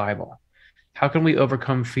in the Bible. How can we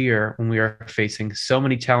overcome fear when we are facing so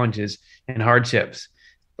many challenges and hardships?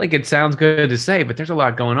 Like, it sounds good to say, but there's a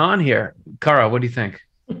lot going on here. Cara, what do you think?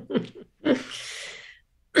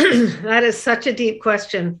 That is such a deep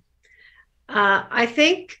question. I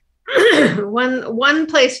think one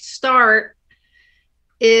place to start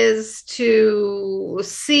is to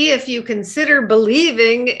see if you consider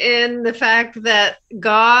believing in the fact that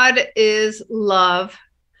God is love,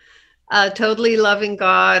 a totally loving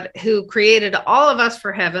God who created all of us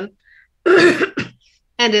for heaven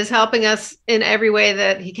and is helping us in every way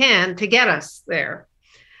that he can to get us there.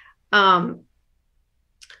 And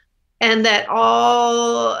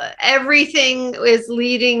that everything is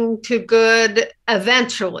leading to good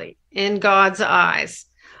eventually in God's eyes.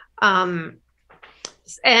 And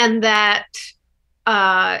that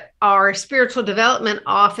our spiritual development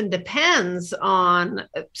often depends on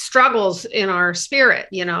struggles in our spirit,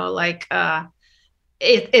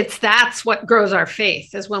 that's what grows our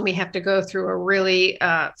faith, is when we have to go through a really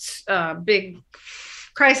big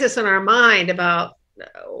crisis in our mind about,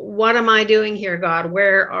 what am I doing here, God?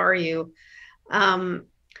 Where are you?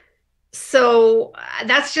 So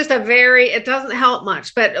that's just it doesn't help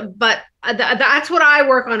much, but that's what I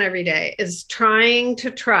work on every day, is trying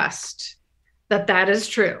to trust that is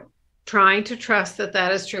true. Trying to trust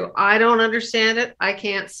that is true. I don't understand it. I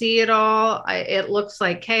can't see it all. It looks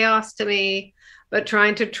like chaos to me, but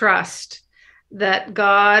trying to trust that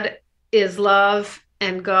God is love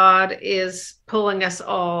and God is pulling us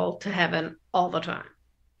all to heaven all the time.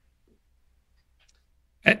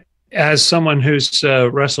 As someone who's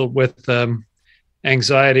wrestled with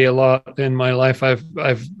anxiety a lot in my life, I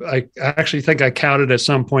actually think I counted at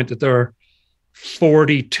some point that there are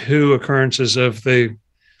 42 occurrences of the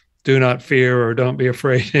 "do not fear" or "don't be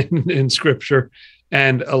afraid" in Scripture,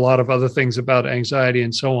 and a lot of other things about anxiety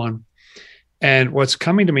and so on. And what's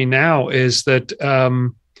coming to me now is that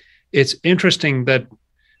it's interesting that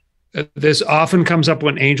this often comes up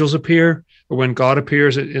when angels appear or when God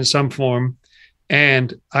appears in some form.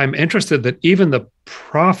 And I'm interested that even the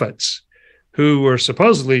prophets who were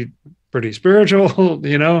supposedly pretty spiritual,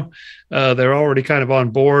 they're already kind of on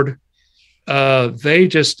board. They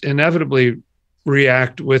just inevitably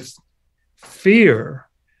react with fear.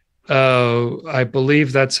 I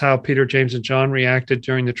believe that's how Peter, James, and John reacted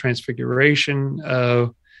during the Transfiguration,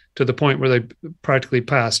 to the point where they practically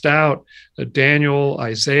passed out. Daniel,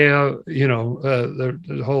 Isaiah,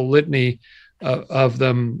 the whole litany of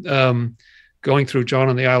them going through John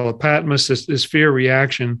on the Isle of Patmos, this fear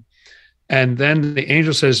reaction. And then the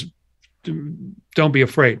angel says, don't be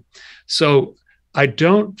afraid. So I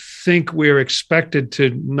don't think we're expected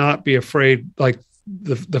to not be afraid like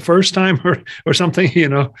the first time or something,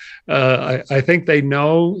 I think they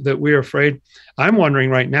know that we're afraid. I'm wondering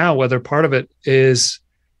right now whether part of it is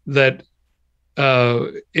that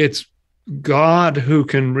it's God who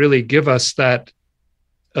can really give us that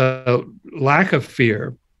lack of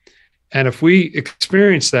fear. And if we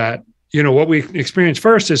experience that, what we experience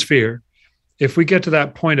first is fear. If we get to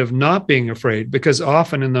that point of not being afraid, because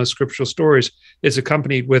often in those scriptural stories, it's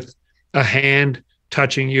accompanied with a hand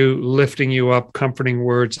touching you, lifting you up, comforting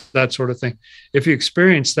words, that sort of thing. If you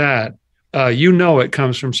experience that, it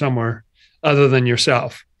comes from somewhere other than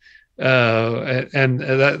yourself. And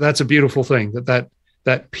that's a beautiful thing,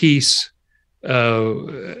 that peace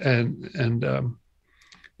and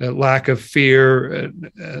that lack of fear,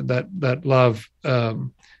 that love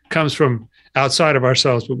comes from outside of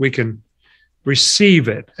ourselves, but we can receive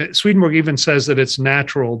it. Swedenborg even says that it's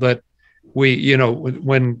natural that we,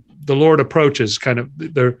 when the Lord approaches, kind of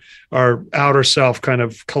our outer self kind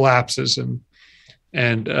of collapses, and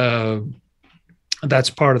that's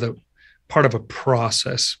part of a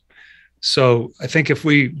process. So I think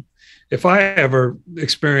if I ever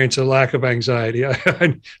experience a lack of anxiety,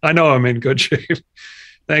 I know I'm in good shape.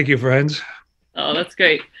 Thank you, friends. Oh, that's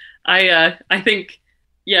great. I think,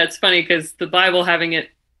 it's funny because the Bible having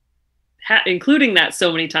it including that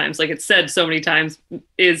so many times, like it's said so many times,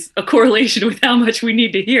 is a correlation with how much we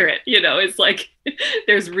need to hear it. It's like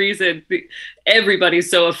there's reason everybody's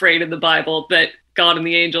so afraid in the Bible that God and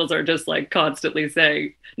the angels are just like constantly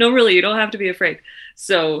saying, no, really, you don't have to be afraid.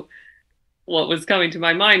 So what was coming to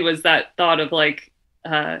my mind was that thought of like,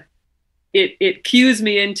 it cues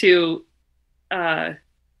me into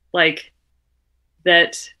like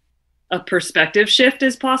that a perspective shift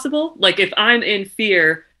is possible. Like if I'm in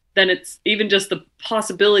fear, then it's even just the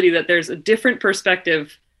possibility that there's a different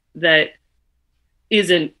perspective that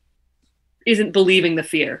isn't believing the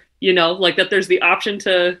fear, like that there's the option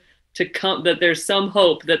to come, that there's some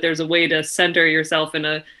hope, that there's a way to center yourself in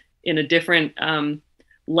a different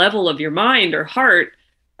level of your mind or heart,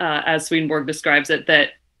 as Swedenborg describes it, that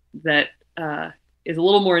is a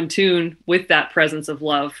little more in tune with that presence of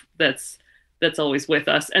love that's always with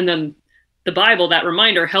us. And then the Bible, that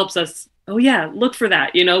reminder, helps us, oh yeah, look for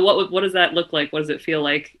that. What does that look like? What does it feel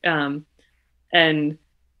like? And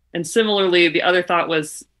similarly, the other thought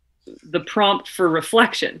was the prompt for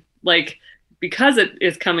reflection. Like, because it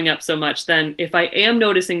is coming up so much, then if I am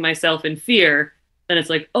noticing myself in fear, then it's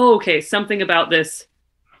like, oh, okay, something about this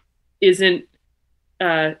isn't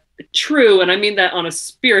true. And I mean that on a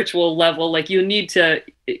spiritual level. Like you need to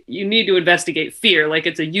investigate fear. Like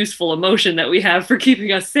it's a useful emotion that we have for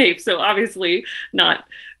keeping us safe. So obviously not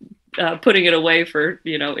putting it away for,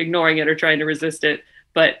 ignoring it or trying to resist it,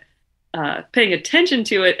 but paying attention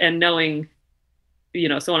to it and knowing,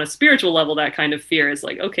 so on a spiritual level, that kind of fear is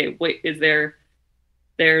like, okay, wait,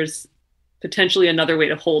 there's potentially another way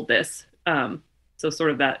to hold this. So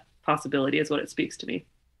sort of that possibility is what it speaks to me.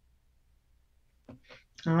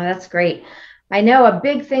 Oh, that's great. I know a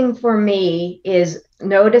big thing for me is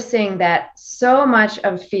noticing that so much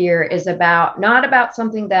of fear is not about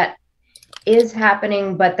something that is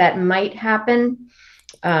happening, but that might happen.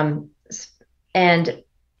 And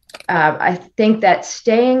I think that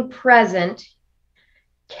staying present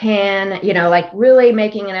can, like really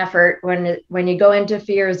making an effort when you go into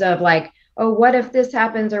fears of like, oh, what if this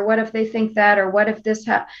happens? Or what if they think that? Or what if this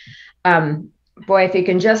boy, if you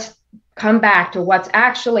can just come back to what's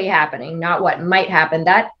actually happening, not what might happen,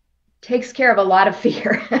 that takes care of a lot of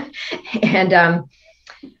fear. And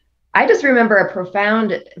I just remember a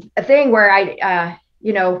profound thing where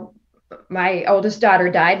my oldest daughter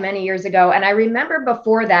died many years ago. And I remember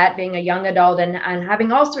before that being a young adult and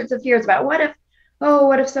having all sorts of fears about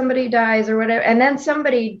what if somebody dies or whatever. And then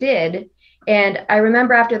somebody did. And I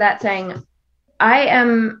remember after that saying,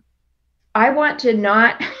 I want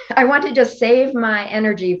to just save my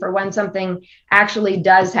energy for when something actually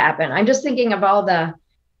does happen. I'm just thinking of all the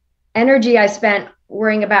energy I spent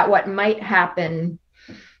worrying about what might happen.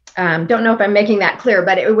 Don't know if I'm making that clear,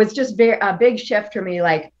 but it was just a big shift for me.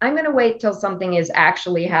 Like, I'm going to wait till something is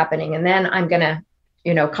actually happening, and then I'm going to,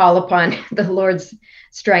 call upon the Lord's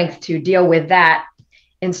strength to deal with that,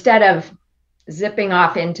 instead of zipping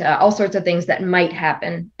off into all sorts of things that might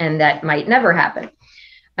happen and that might never happen.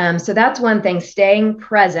 So that's one thing. Staying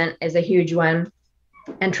present is a huge one,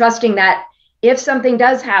 and trusting that if something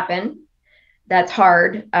does happen that's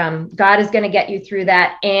hard, God is going to get you through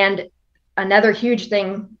that. And another huge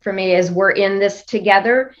thing for me is we're in this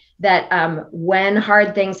together, that when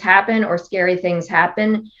hard things happen or scary things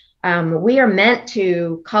happen, we are meant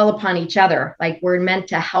to call upon each other. Like, we're meant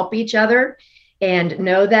to help each other and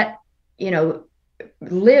know that,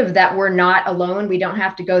 live that we're not alone. We don't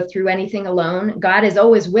have to go through anything alone. God is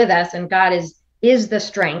always with us, and God is the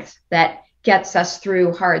strength that gets us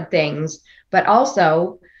through hard things. But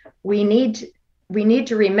also we need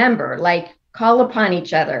to remember, like, call upon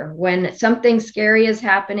each other when something scary is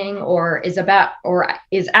happening or is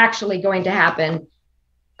actually going to happen.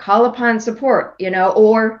 Call upon support,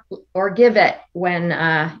 or give it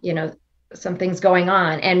when, something's going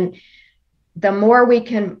on. And the more we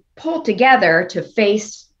can pull together to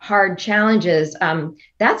face hard challenges,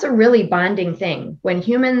 that's a really bonding thing. When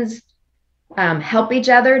humans help each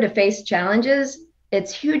other to face challenges,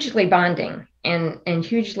 it's hugely bonding and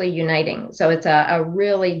hugely uniting. So it's a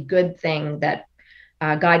really good thing that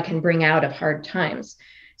God can bring out of hard times.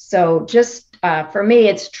 So just for me,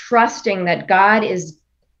 it's trusting that God is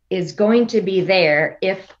going to be there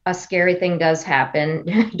if a scary thing does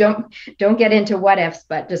happen. Don't get into what ifs,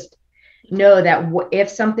 but just know that if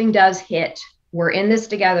something does hit, we're in this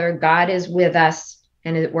together. God is with us,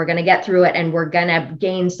 and we're going to get through it, and we're going to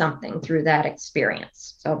gain something through that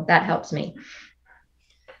experience. So that helps me.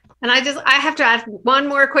 And I have to add one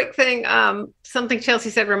more quick thing. Something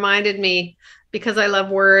Chelsea said reminded me, because I love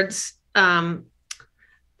words, that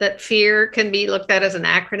fear can be looked at as an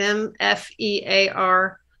acronym,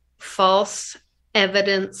 FEAR, false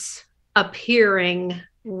evidence appearing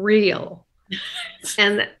real.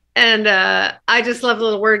 And I just love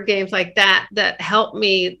little word games like that help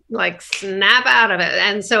me like snap out of it.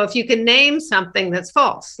 And so if you can name something that's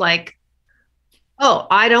false, like, oh,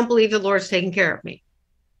 I don't believe the Lord's taking care of me,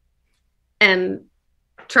 and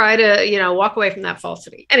try to, walk away from that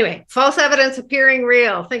falsity. Anyway, false evidence appearing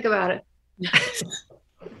real. Think about it.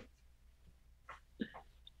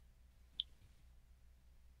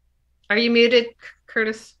 Are you muted,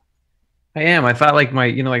 Curtis? I am. I thought like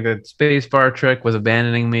like the space bar trick was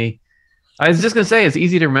abandoning me. I was just going to say it's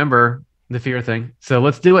easy to remember the fear thing. So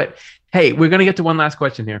let's do it. Hey, we're going to get to one last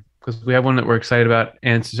question here because we have one that we're excited about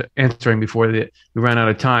answering before we run out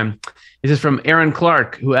of time. This is from Aaron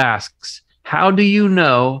Clark, who asks, how do you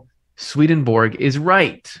know Swedenborg is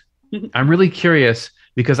right? I'm really curious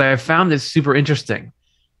because I have found this super interesting.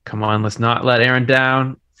 Come on, let's not let Aaron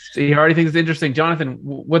down. He already thinks it's interesting. Jonathan,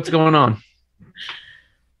 what's going on?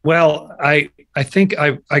 Well, I think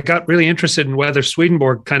I got really interested in whether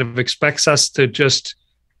Swedenborg kind of expects us to just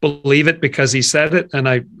believe it because he said it. And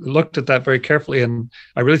I looked at that very carefully, and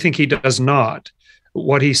I really think he does not.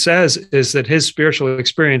 What he says is that his spiritual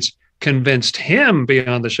experience convinced him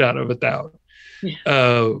beyond the shadow of a doubt. Yeah.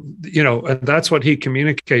 And that's what he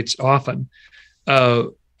communicates often.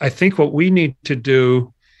 I think what we need to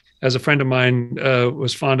do, as a friend of mine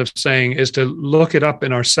was fond of saying, is to look it up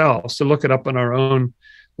in ourselves, to look it up in our own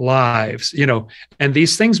lives, and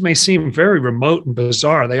these things may seem very remote and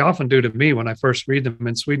bizarre. They often do to me when I first read them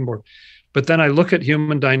in Swedenborg. But then I look at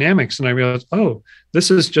human dynamics and I realize, oh, this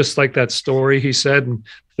is just like that story he said, and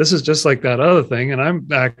this is just like that other thing, and I'm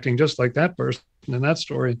acting just like that person in that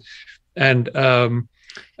story. And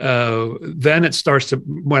then it starts to,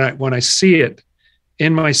 when I see it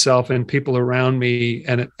in myself and people around me,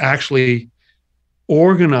 and it actually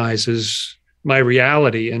organizes my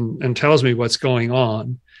reality and tells me what's going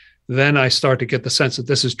on, then I start to get the sense that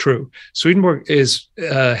this is true. Swedenborg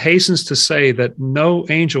hastens to say that no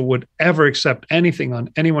angel would ever accept anything on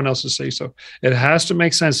anyone else's say so. It has to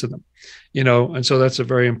make sense to them, and so that's a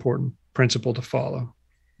very important principle to follow.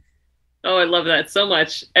 Oh, I love that so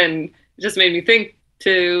much. And it just made me think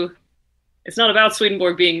it's not about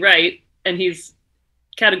Swedenborg being right, and he's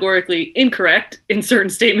categorically incorrect in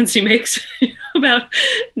certain statements he makes about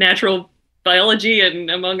natural biology and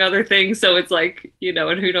among other things. So it's like,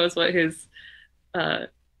 and who knows what his, so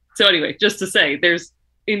anyway, just to say there's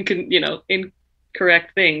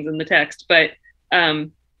incorrect things in the text, but,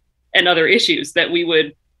 and other issues that we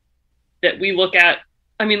look at.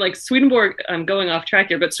 I mean, like Swedenborg, I'm going off track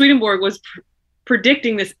here, but Swedenborg was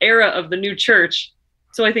predicting this era of the new church.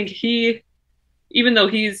 So I think even though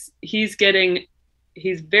he's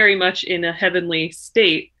very much in a heavenly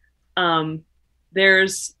state,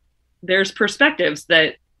 there's perspectives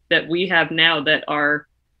that we have now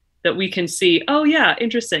that we can see, oh yeah,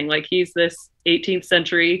 interesting. Like he's this 18th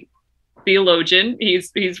century theologian.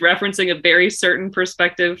 He's referencing a very certain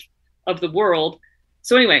perspective of the world.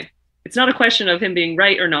 So anyway, it's not a question of him being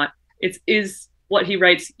right or not. Is what he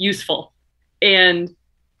writes useful? And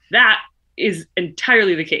that is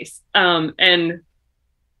entirely the case. And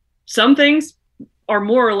some things are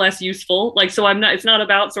more or less useful. Like, so it's not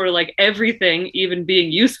about sort of like everything even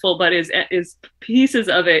being useful, but is pieces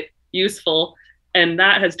of it useful. And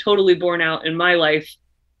that has totally borne out in my life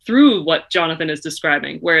through what Jonathan is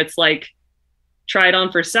describing, where it's like, try it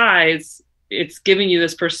on for size. It's giving you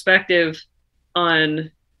this perspective on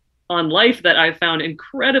life that I've found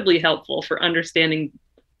incredibly helpful for understanding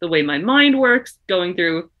the way my mind works, going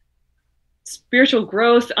through spiritual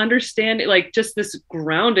growth, understanding like just this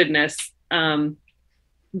groundedness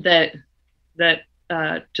that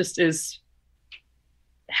just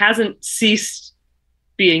hasn't ceased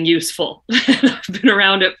being useful. I've been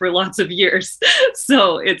around it for lots of years.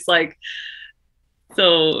 So it's like,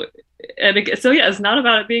 so yeah, it's not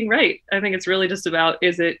about it being right. I think it's really just about,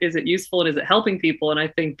 is it useful and is it helping people? And I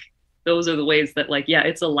think those are the ways that like, yeah,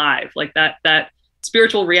 it's alive. Like that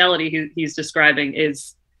spiritual reality he's describing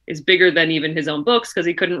is bigger than even his own books, because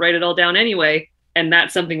he couldn't write it all down anyway. And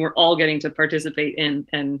that's something we're all getting to participate in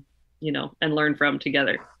and learn from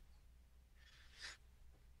together.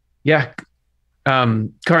 Yeah.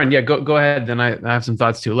 Karin, yeah, go ahead. Then I have some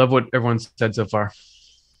thoughts too. Love what everyone's said so far.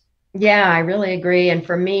 Yeah, I really agree. And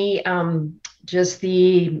for me, just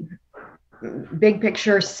the big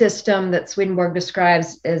picture system that Swedenborg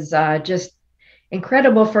describes is just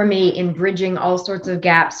incredible for me in bridging all sorts of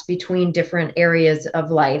gaps between different areas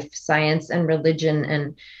of life, science and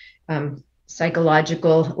religion, and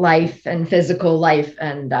psychological life and physical life.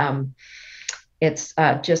 And it's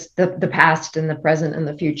just the past and the present and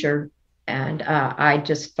the future. And I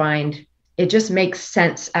just find it just makes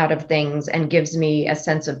sense out of things and gives me a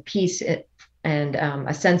sense of peace and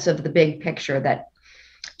a sense of the big picture that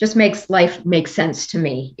just makes life make sense to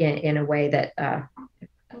me in a way that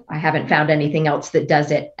I haven't found anything else that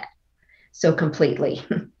does it so completely.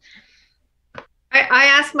 I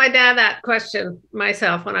asked my dad that question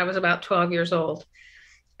myself when I was about 12 years old.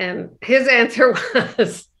 And his answer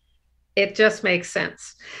was, it just makes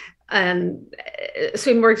sense. And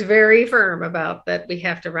Swedenborg's very firm about that we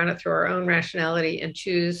have to run it through our own rationality and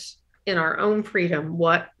choose in our own freedom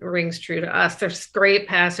what rings true to us. There's a great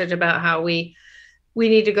passage about how we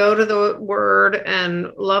need to go to the Word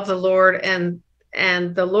and love the Lord, and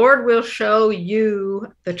the Lord will show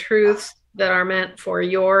you the truths that are meant for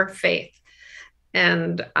your faith.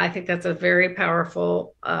 And I think that's a very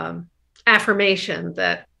powerful affirmation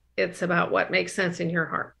that it's about what makes sense in your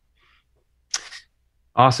heart.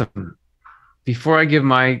 Awesome. Before I give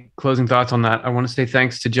my closing thoughts on that, I want to say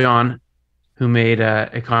thanks to John, who made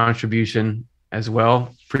a contribution as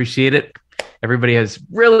well. Appreciate it. Everybody has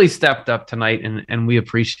really stepped up tonight, and we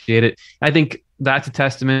appreciate it. I think that's a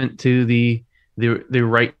testament to the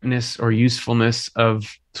rightness or usefulness of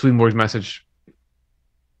Swedenborg's message.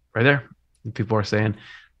 Right there, people are saying,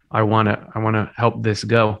 "I want to help this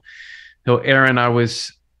go." So, Aaron, I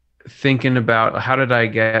was thinking about how did I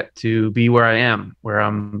get to be where I am, where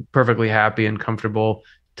I'm perfectly happy and comfortable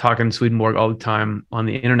talking Swedenborg all the time on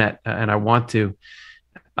the internet, and I want to.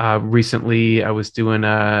 Recently, I was doing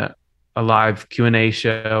a live Q&A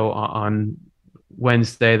show on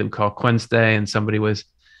Wednesday that we call Wednesday, and somebody was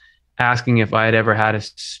asking if I had ever had a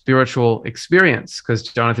spiritual experience, because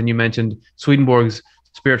Jonathan, you mentioned Swedenborg's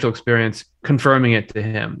spiritual experience, confirming it to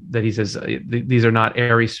him, that he says, these are not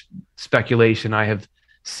airy speculation. I have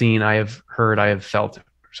seen, I have heard, I have felt, or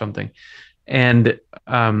something. And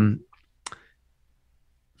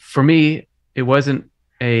for me, it wasn't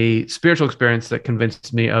a spiritual experience that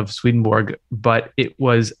convinced me of Swedenborg, but it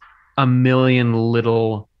was a million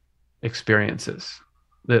little experiences,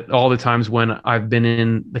 that all the times when I've been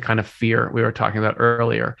in the kind of fear we were talking about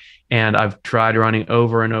earlier, and I've tried running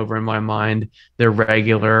over and over in my mind the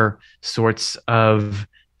regular sorts of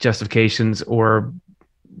justifications or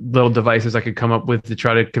little devices I could come up with to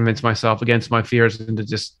try to convince myself against my fears, and to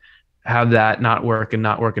just have that not work and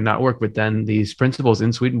not work and not work. But then these principles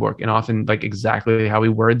in Swedenborg, and often like exactly how he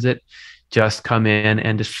words it, just come in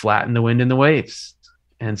and just flatten the wind and the waves.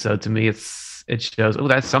 And so to me, it shows, oh,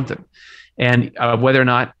 that's something. And whether or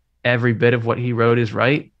not every bit of what he wrote is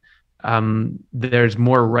right, there's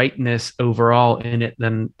more rightness overall in it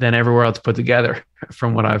than everywhere else put together,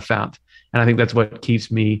 from what I've found. And I think that's what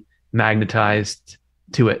keeps me magnetized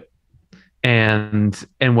to it. and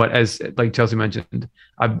what, as like Chelsea mentioned,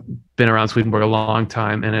 I've been around Swedenborg a long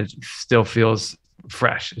time, and it still feels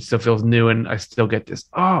fresh. It still feels new, and I still get this.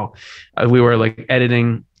 We were like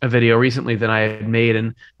editing a video recently that I had made,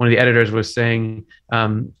 and one of the editors was saying,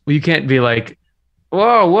 well, you can't be like,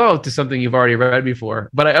 whoa, to something you've already read before.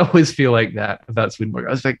 But I always feel like that about Swedenborg.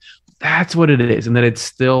 I was like, that's what it is, and that it's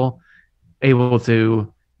still able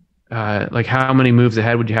to, like, how many moves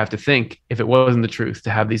ahead would you have to think if it wasn't the truth to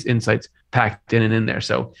have these insights packed in and in there?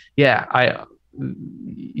 So yeah,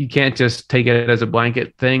 you can't just take it as a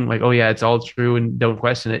blanket thing, like, oh yeah, it's all true and don't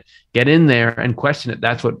question it. Get in there and question it.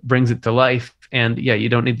 That's what brings it to life. And yeah, you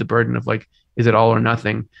don't need the burden of like, is it all or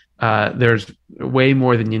nothing? There's way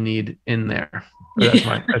more than you need in there. That's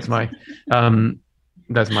my experience.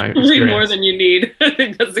 Way more than you need. I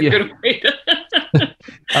think that's a good way to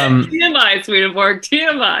TMI, Swedenborg,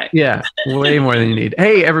 TMI. Yeah, way more than you need.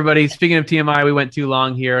 Hey, everybody, speaking of TMI, we went too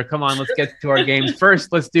long here. Come on, let's get to our games.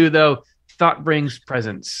 First, let's do, though, Thought Brings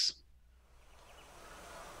Presents.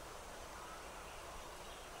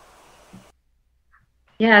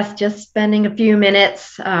 Yes, just spending a few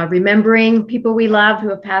minutes remembering people we love who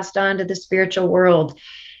have passed on to the spiritual world.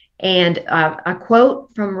 And a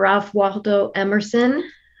quote from Ralph Waldo Emerson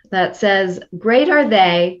that says, "Great are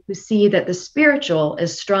they who see that the spiritual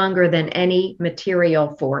is stronger than any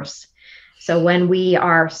material force." So when we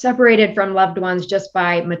are separated from loved ones just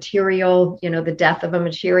by material, the death of a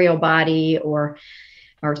material body or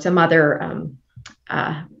some other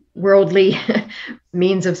worldly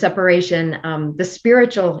means of separation, the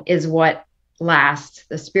spiritual is what lasts.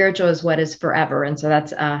 The spiritual is what is forever. And so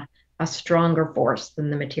that's a stronger force than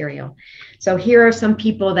the material. So here are some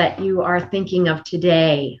people that you are thinking of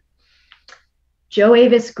today. Joe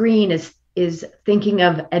Avis Green is thinking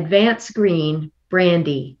of Advance Green,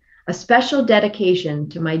 Brandy, a special dedication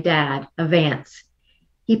to my dad, Avance.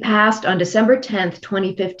 He passed on December 10th,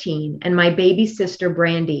 2015, and my baby sister,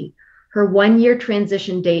 Brandy, her 1-year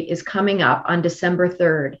transition date is coming up on December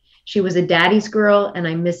 3rd. She was a daddy's girl, and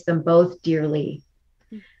I miss them both dearly.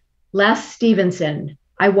 Les Stevenson,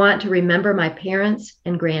 I want to remember my parents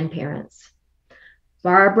and grandparents.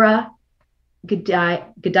 Barbara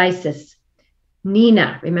Godisis,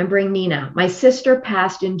 Nina, remembering Nina. My sister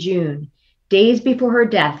passed in June. Days before her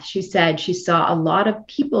death, she said she saw a lot of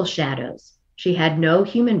people shadows. She had no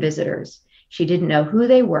human visitors. She didn't know who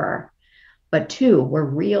they were, but 2 were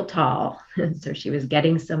real tall. So she was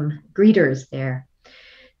getting some greeters there.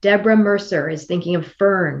 Deborah Mercer is thinking of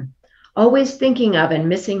Fern. Always thinking of and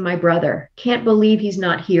missing my brother. Can't believe he's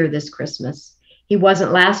not here this Christmas. He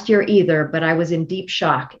wasn't last year either, but I was in deep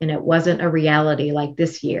shock and it wasn't a reality like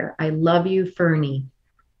this year. I love you, Fernie.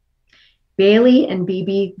 Bailey and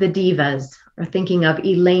Bibi the Divas are thinking of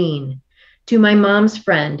Elaine. To my mom's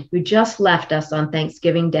friend who just left us on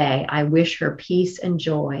Thanksgiving Day, I wish her peace and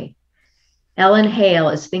joy. Ellen Hale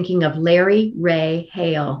is thinking of Larry Ray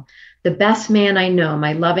Hale, the best man I know,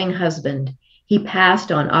 my loving husband. He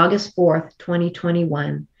passed on August 4th,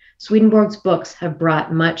 2021. Swedenborg's books have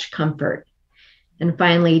brought much comfort. And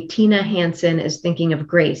finally, Tina Hansen is thinking of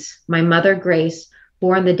Grace, my mother Grace,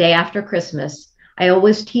 born the day after Christmas. I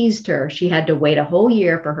always teased her. She had to wait a whole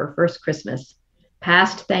year for her first Christmas.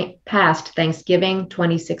 Past Thanksgiving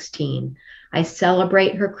 2016. I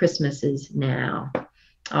celebrate her Christmases now.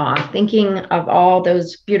 Thinking of all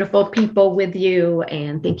those beautiful people with you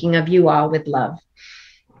and thinking of you all with love.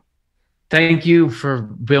 Thank you for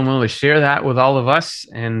being willing to share that with all of us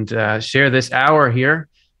and share this hour here.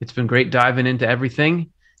 It's been great diving into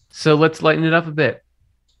everything. So let's lighten it up a bit,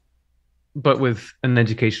 but with an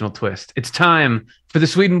educational twist. It's time for the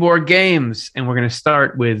Swedenborg Games, and we're going to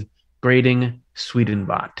start with grading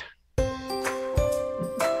Swedenbot.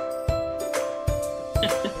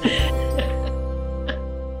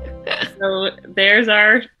 So there's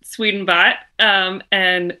our Swedenbot,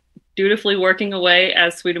 and dutifully working away,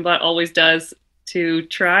 as Swedenbot always does, to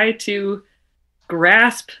try to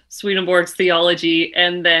grasp Swedenborg's theology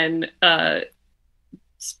and then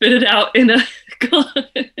spit it out in a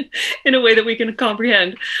in a way that we can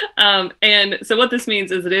comprehend. And so what this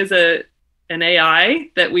means is it is an AI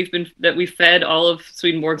that we fed all of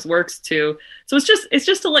Swedenborg's works to. So it's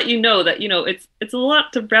just to let you know that it's a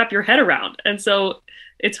lot to wrap your head around, and so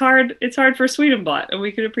it's hard for Swedenbot, and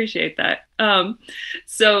we can appreciate that.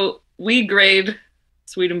 So we grade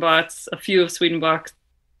Swedenbot's, a few of Swedenbot's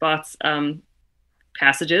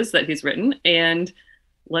passages that he's written, and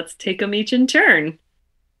let's take them each in turn.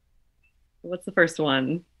 What's the first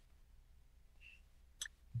one?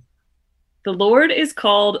 The Lord is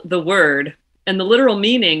called the Word, and the literal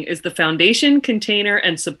meaning is the foundation, container,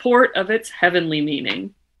 and support of its heavenly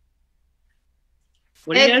meaning.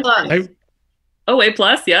 What do you guys think? Oh, A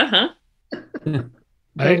plus, yeah, huh?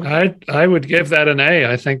 I would give that an A.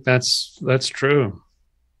 I think that's true.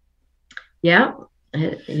 Yeah.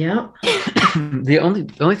 Yeah. The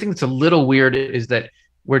only thing that's a little weird is that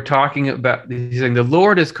we're talking about, he's saying the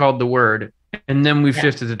Lord is called the Word, and then we've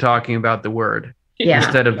shifted to talking about the Word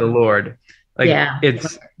instead of the Lord. Like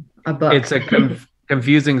it's a book. It's a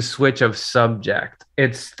confusing switch of subject.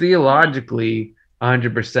 It's theologically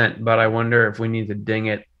 100%, but I wonder if we need to ding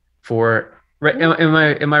it for. Right? Am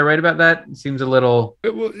I right about that? It seems a little.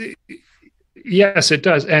 Yes, it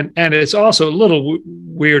does, and it's also a little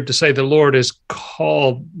weird to say the Lord is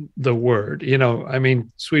called the Word. I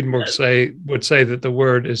mean, Swedenborg would say that the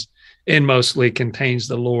Word is inmostly contains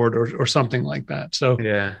the Lord, or something like that. So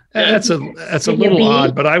that's a little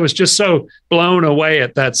odd. But I was just so blown away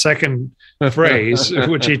at that second phrase,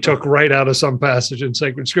 which he took right out of some passage in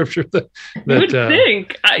sacred scripture. That you would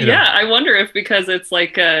think, I wonder if because it's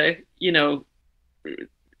like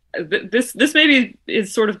this maybe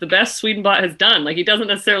is sort of the best Swedenbot has done. Like he doesn't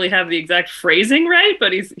necessarily have the exact phrasing right,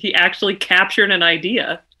 but he actually captured an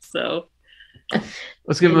idea. So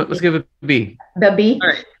let's give it a B. The B. All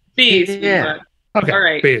right, B. Yeah. Okay. All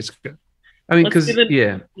right. B is good. I mean, because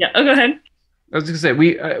yeah. Oh, go ahead. I was gonna say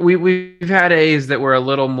we've had A's that were a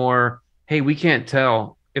little more. Hey, we can't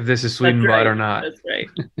tell if this is Swedenbot or not. That's right.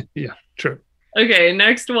 Yeah. True. Okay.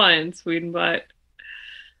 Next one, Swedenbot.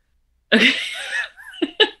 Okay.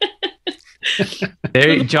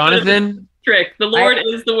 There, Jonathan. Trick. The Lord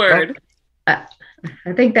is the Word. I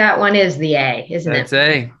think that one is the A, isn't That's it?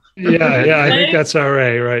 A. Yeah, I think that's our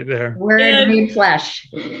A right there. Word made flesh.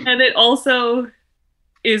 And it also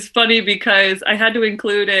is funny because I had to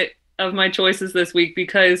include it of my choices this week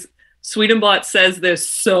because Swedenbot says this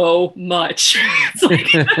so much. It's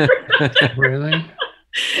like Really?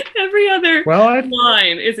 every other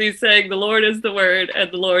line is he saying the Lord is the Word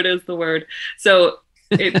and the Lord is the Word. So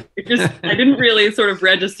it just, I didn't really sort of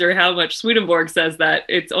register how much Swedenborg says that.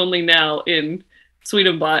 It's only now in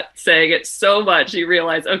Swedenbot saying it so much you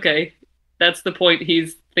realize, okay, that's the point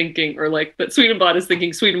he's thinking, or like that Swedenbot is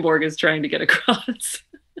thinking Swedenborg is trying to get across.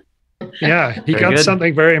 Yeah, he got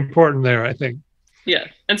something very important there, I think. Yeah,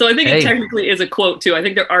 and so I think it technically is a quote too. I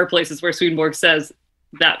think there are places where Swedenborg says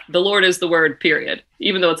that the Lord is the Word, period,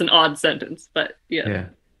 even though it's an odd sentence. But yeah.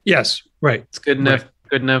 Yes, right. It's good enough. Right.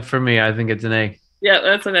 Good enough for me. I think it's an A. Yeah,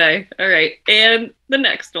 that's an A. All right. And the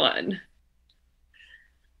next one.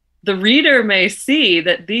 The reader may see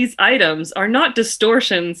that these items are not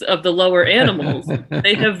distortions of the lower animals.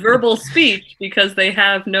 They have verbal speech because they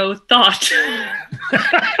have no thought.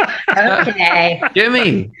 Okay.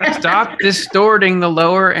 Jimmy, stop distorting the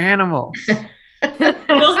lower animals.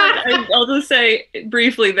 I'll just say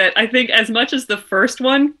briefly that I think as much as the first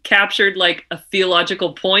one captured like a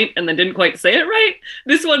theological point and then didn't quite say it right,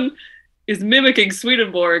 this one is mimicking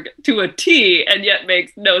Swedenborg to a T and yet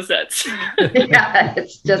makes no sense. Yeah,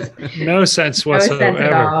 it's just no sense whatsoever. No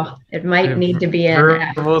sense at all. It might need to be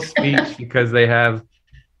an verbal speech because they have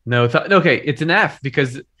no thought. Okay, it's an F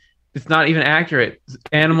because it's not even accurate.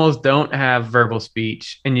 Animals don't have verbal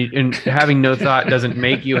speech, and having no thought doesn't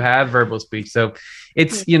make you have verbal speech. So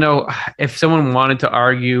it's, if someone wanted to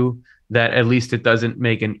argue that at least it doesn't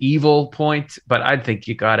make an evil point, but I think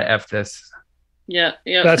you got to F this. Yeah,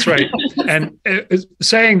 that's right. And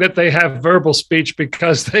saying that they have verbal speech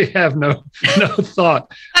because they have no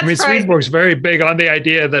thought. I mean, Swedenborg's very big on the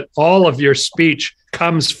idea that all of your speech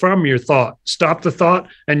comes from your thought. Stop the thought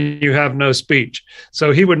and you have no speech.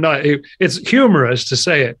 So he would not. It's humorous to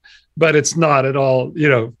say it, but it's not at all,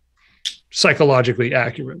 psychologically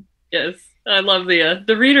accurate. Yes, I love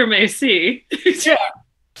the reader may see. Yeah.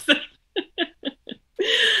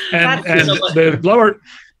 and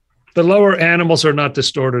the lower animals are not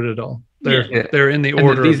distorted at all. They're in the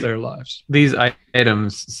order of their lives. These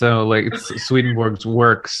items, so like Swedenborg's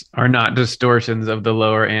works, are not distortions of the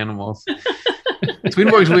lower animals.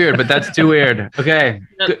 Swedenborg's weird, but that's too weird. Okay.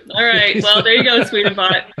 All right. Well, there you go,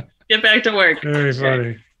 Swedenbot. Get back to work. Very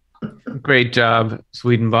funny. Great job,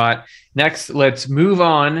 Swedenbot. Next, let's move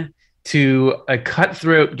on to a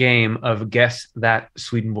cutthroat game of Guess That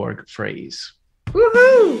Swedenborg Phrase.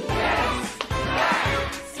 Woohoo!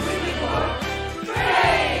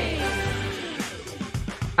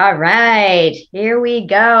 All right, here we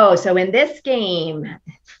go. So in this game,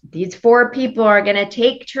 these four people are going to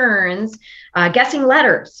take turns guessing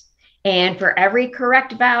letters. And for every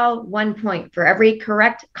correct vowel, 1 point. For every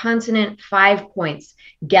correct consonant, 5 points.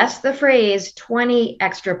 Guess the phrase, 20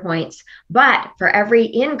 extra points. But for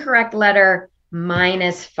every incorrect letter,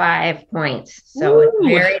 minus 5 points. So it's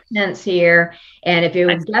very tense here. And if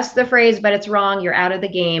you guess the phrase, but it's wrong, you're out of the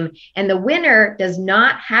game. And the winner does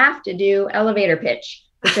not have to do elevator pitch,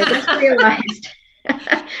 which I just realized.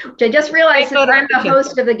 Since I'm the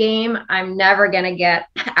host of the game, I'm never going to get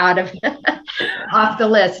out of off the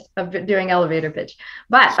list of doing elevator pitch.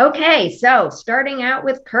 But okay, so starting out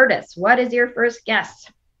with Curtis, what is your first guess?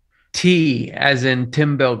 T as in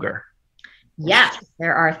Tim Bilger. Yes,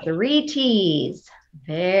 there are 3 T's.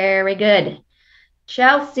 Very good.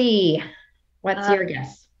 Chelsea, what's your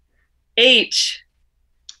guess? H.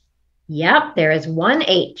 Yep, there is 1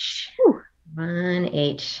 H. Whew. 1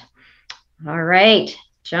 H. All right,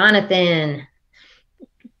 Jonathan.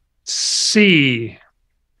 C.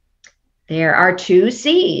 There are 2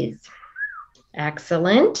 C's.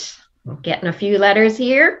 Excellent. We're getting a few letters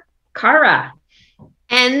here. Cara.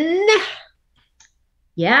 N.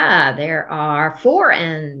 Yeah, there are 4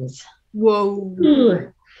 N's. Whoa.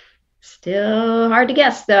 Ooh. Still hard to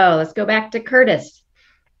guess, though. Let's go back to Curtis.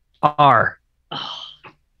 R. Oh.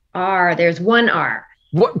 R. There's 1 R.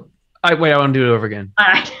 What? I want to do it over again. All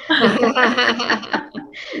right.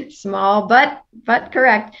 Small, but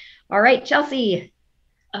correct. All right, Chelsea.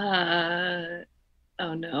 Oh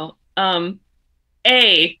no.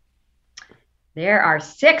 A. There are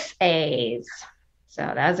 6 A's.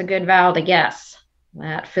 So that's a good vowel to guess.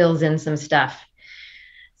 That fills in some stuff.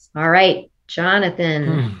 All right,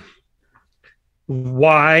 Jonathan.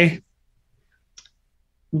 Y.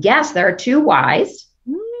 Yes, there are 2 Y's.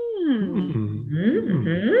 Mm.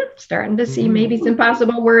 Starting to see maybe some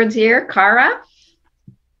possible words here. Cara.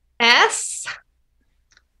 S.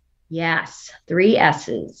 Yes, 3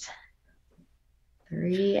 S's.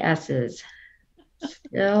 3 S's.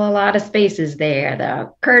 Still a lot of spaces there,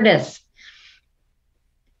 though. Curtis.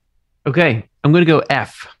 Okay, I'm going to go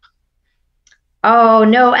F. Oh,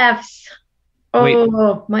 no F's. Wait,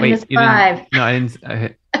 Oh, minus you 5. No, I didn't.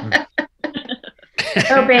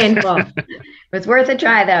 So painful. It was worth a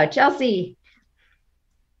try, though. Chelsea.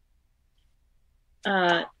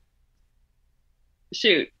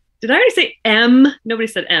 Shoot. Did I already say M? Nobody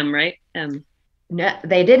said M, right? M. No,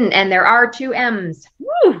 they didn't. And there are 2 M's.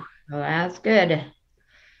 Woo! Well, that's good.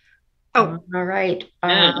 Oh. All right.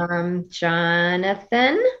 Yeah.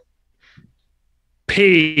 Jonathan.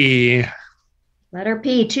 P. Letter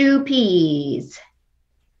P. 2 P's.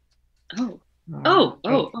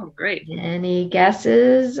 Oh, great. Any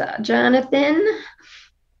guesses, Jonathan?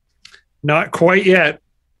 Not quite yet.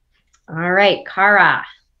 All right, Cara.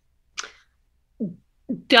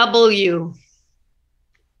 W.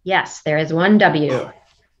 Yes, there is 1 W.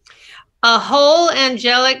 A whole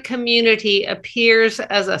angelic community appears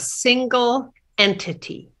as a single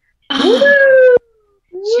entity.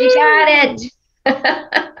 She got it.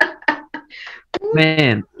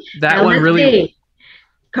 Man, that Now one let's really. see.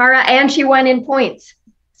 Cara, and she won in points.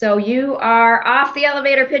 So you are off the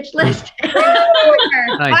elevator pitch list. Nice.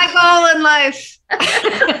 My goal in life.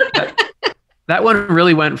 That one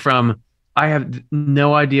really went from I have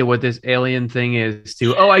no idea what this alien thing is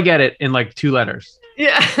to I get it in like 2 letters.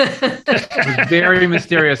 Yeah. It was very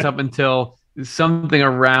mysterious up until something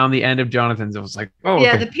around the end of Jonathan's. It was like,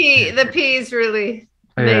 Yeah, okay. the P's really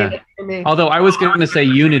Yeah. made it for me. Although I was going to say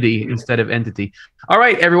unity instead of entity. All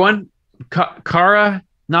right, everyone. Cara,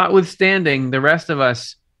 notwithstanding, the rest of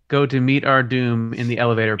us go to meet our doom in the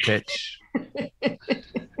elevator pitch.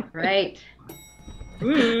 Right.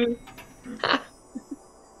 Woo.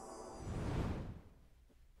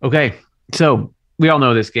 Okay, so we all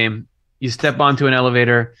know this game. You step onto an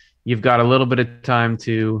elevator, you've got a little bit of time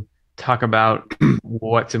to talk about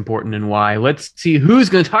what's important and why. Let's see who's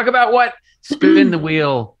going to talk about what. Spin the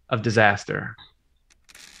wheel of disaster.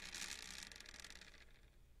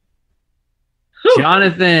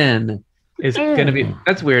 Jonathan is going to be,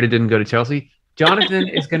 that's weird. It didn't go to Chelsea. Jonathan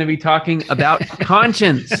is going to be talking about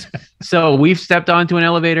conscience. So we've stepped onto an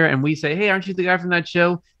elevator and we say, hey, aren't you the guy from that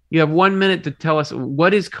show? You have 1 minute to tell us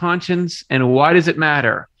what is conscience and why does it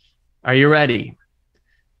matter? Are you ready?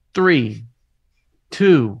 3,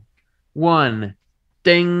 2, 1,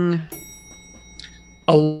 ding.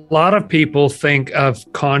 A lot of people think of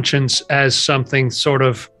conscience as something sort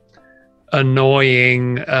of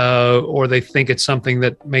annoying, or they think it's something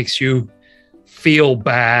that makes you feel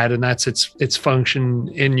bad, and that's its function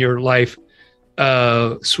in your life.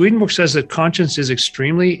 Swedenborg says that conscience is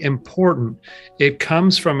extremely important. It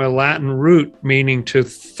comes from a Latin root meaning to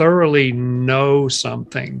thoroughly know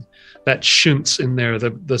something. That schunz in there,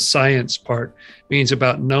 the science part, means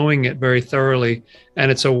about knowing it very thoroughly. And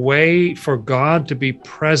it's a way for God to be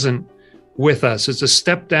present with us. It's a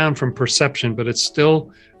step down from perception, but it's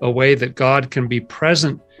still a way that God can be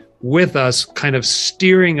present with us, kind of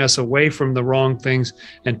steering us away from the wrong things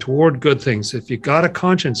and toward good things. If you got a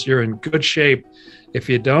conscience, you're in good shape. If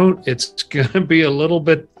you don't, it's going to be a little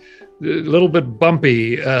bit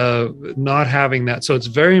bumpy not having that. So it's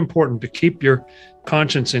very important to keep your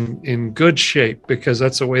conscience in good shape, because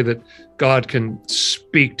that's the way that God can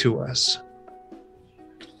speak to us.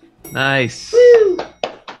 Nice. Woo!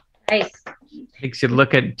 Nice. Makes you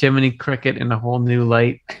look at Jiminy Cricket in a whole new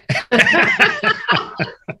light.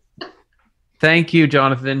 Thank you,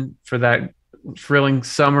 Jonathan, for that thrilling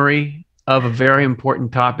summary of a very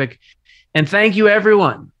important topic. And thank you,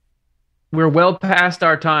 everyone. We're well past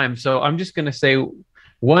our time, so I'm just going to say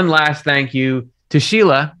one last thank you to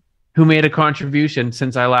Sheila, who made a contribution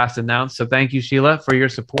since I last announced. So thank you, Sheila, for your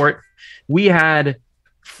support. We had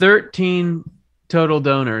 13 total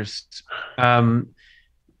donors.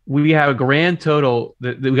 We have a grand total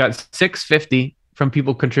that we got $650 from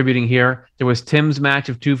people contributing here. There was Tim's match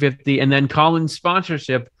of $250, and then Colin's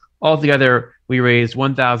sponsorship. Altogether, we raised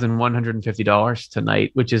 $1,150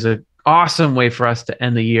 tonight, which is an awesome way for us to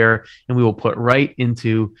end the year, and we will put right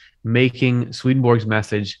into making Swedenborg's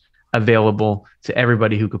message available to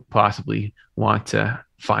everybody who could possibly want to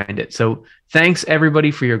find it. So thanks,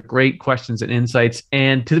 everybody, for your great questions and insights,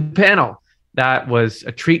 and to the panel. That was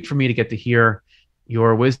a treat for me to get to hear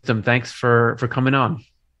your wisdom. Thanks for coming on.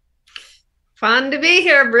 Fun to be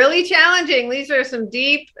here. Really challenging. These are some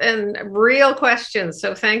deep and real questions.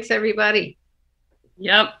 So thanks, everybody.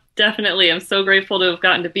 Yep, definitely. I'm so grateful to have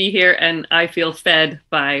gotten to be here, and I feel fed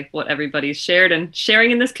by what everybody's shared and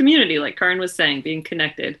sharing in this community, like Karin was saying, being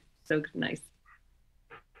connected. So nice.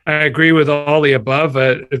 I agree with all the above.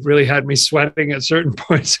 It really had me sweating at certain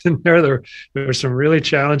points in there. There were some really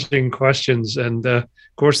challenging questions. And of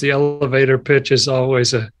course, the elevator pitch is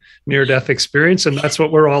always a near-death experience, and that's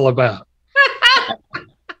what we're all about.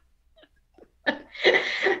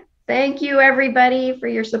 Thank you, everybody, for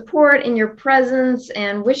your support and your presence,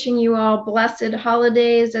 and wishing you all blessed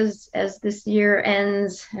holidays as this year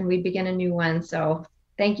ends and we begin a new one. So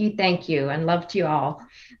thank you, and love to you all.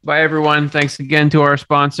 Bye, everyone. Thanks again to our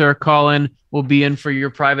sponsor. Colin will be in for your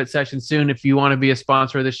private session soon. If you want to be a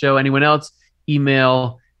sponsor of the show, anyone else,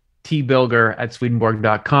 email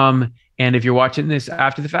tbilger@swedenborg.com. And if you're watching this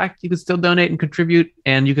after the fact, you can still donate and contribute,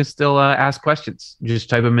 and you can still ask questions. Just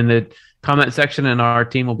type them in the comment section, and our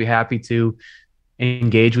team will be happy to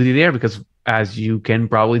engage with you there, because as you can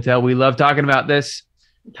probably tell, we love talking about this.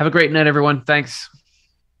 Have a great night, everyone. Thanks.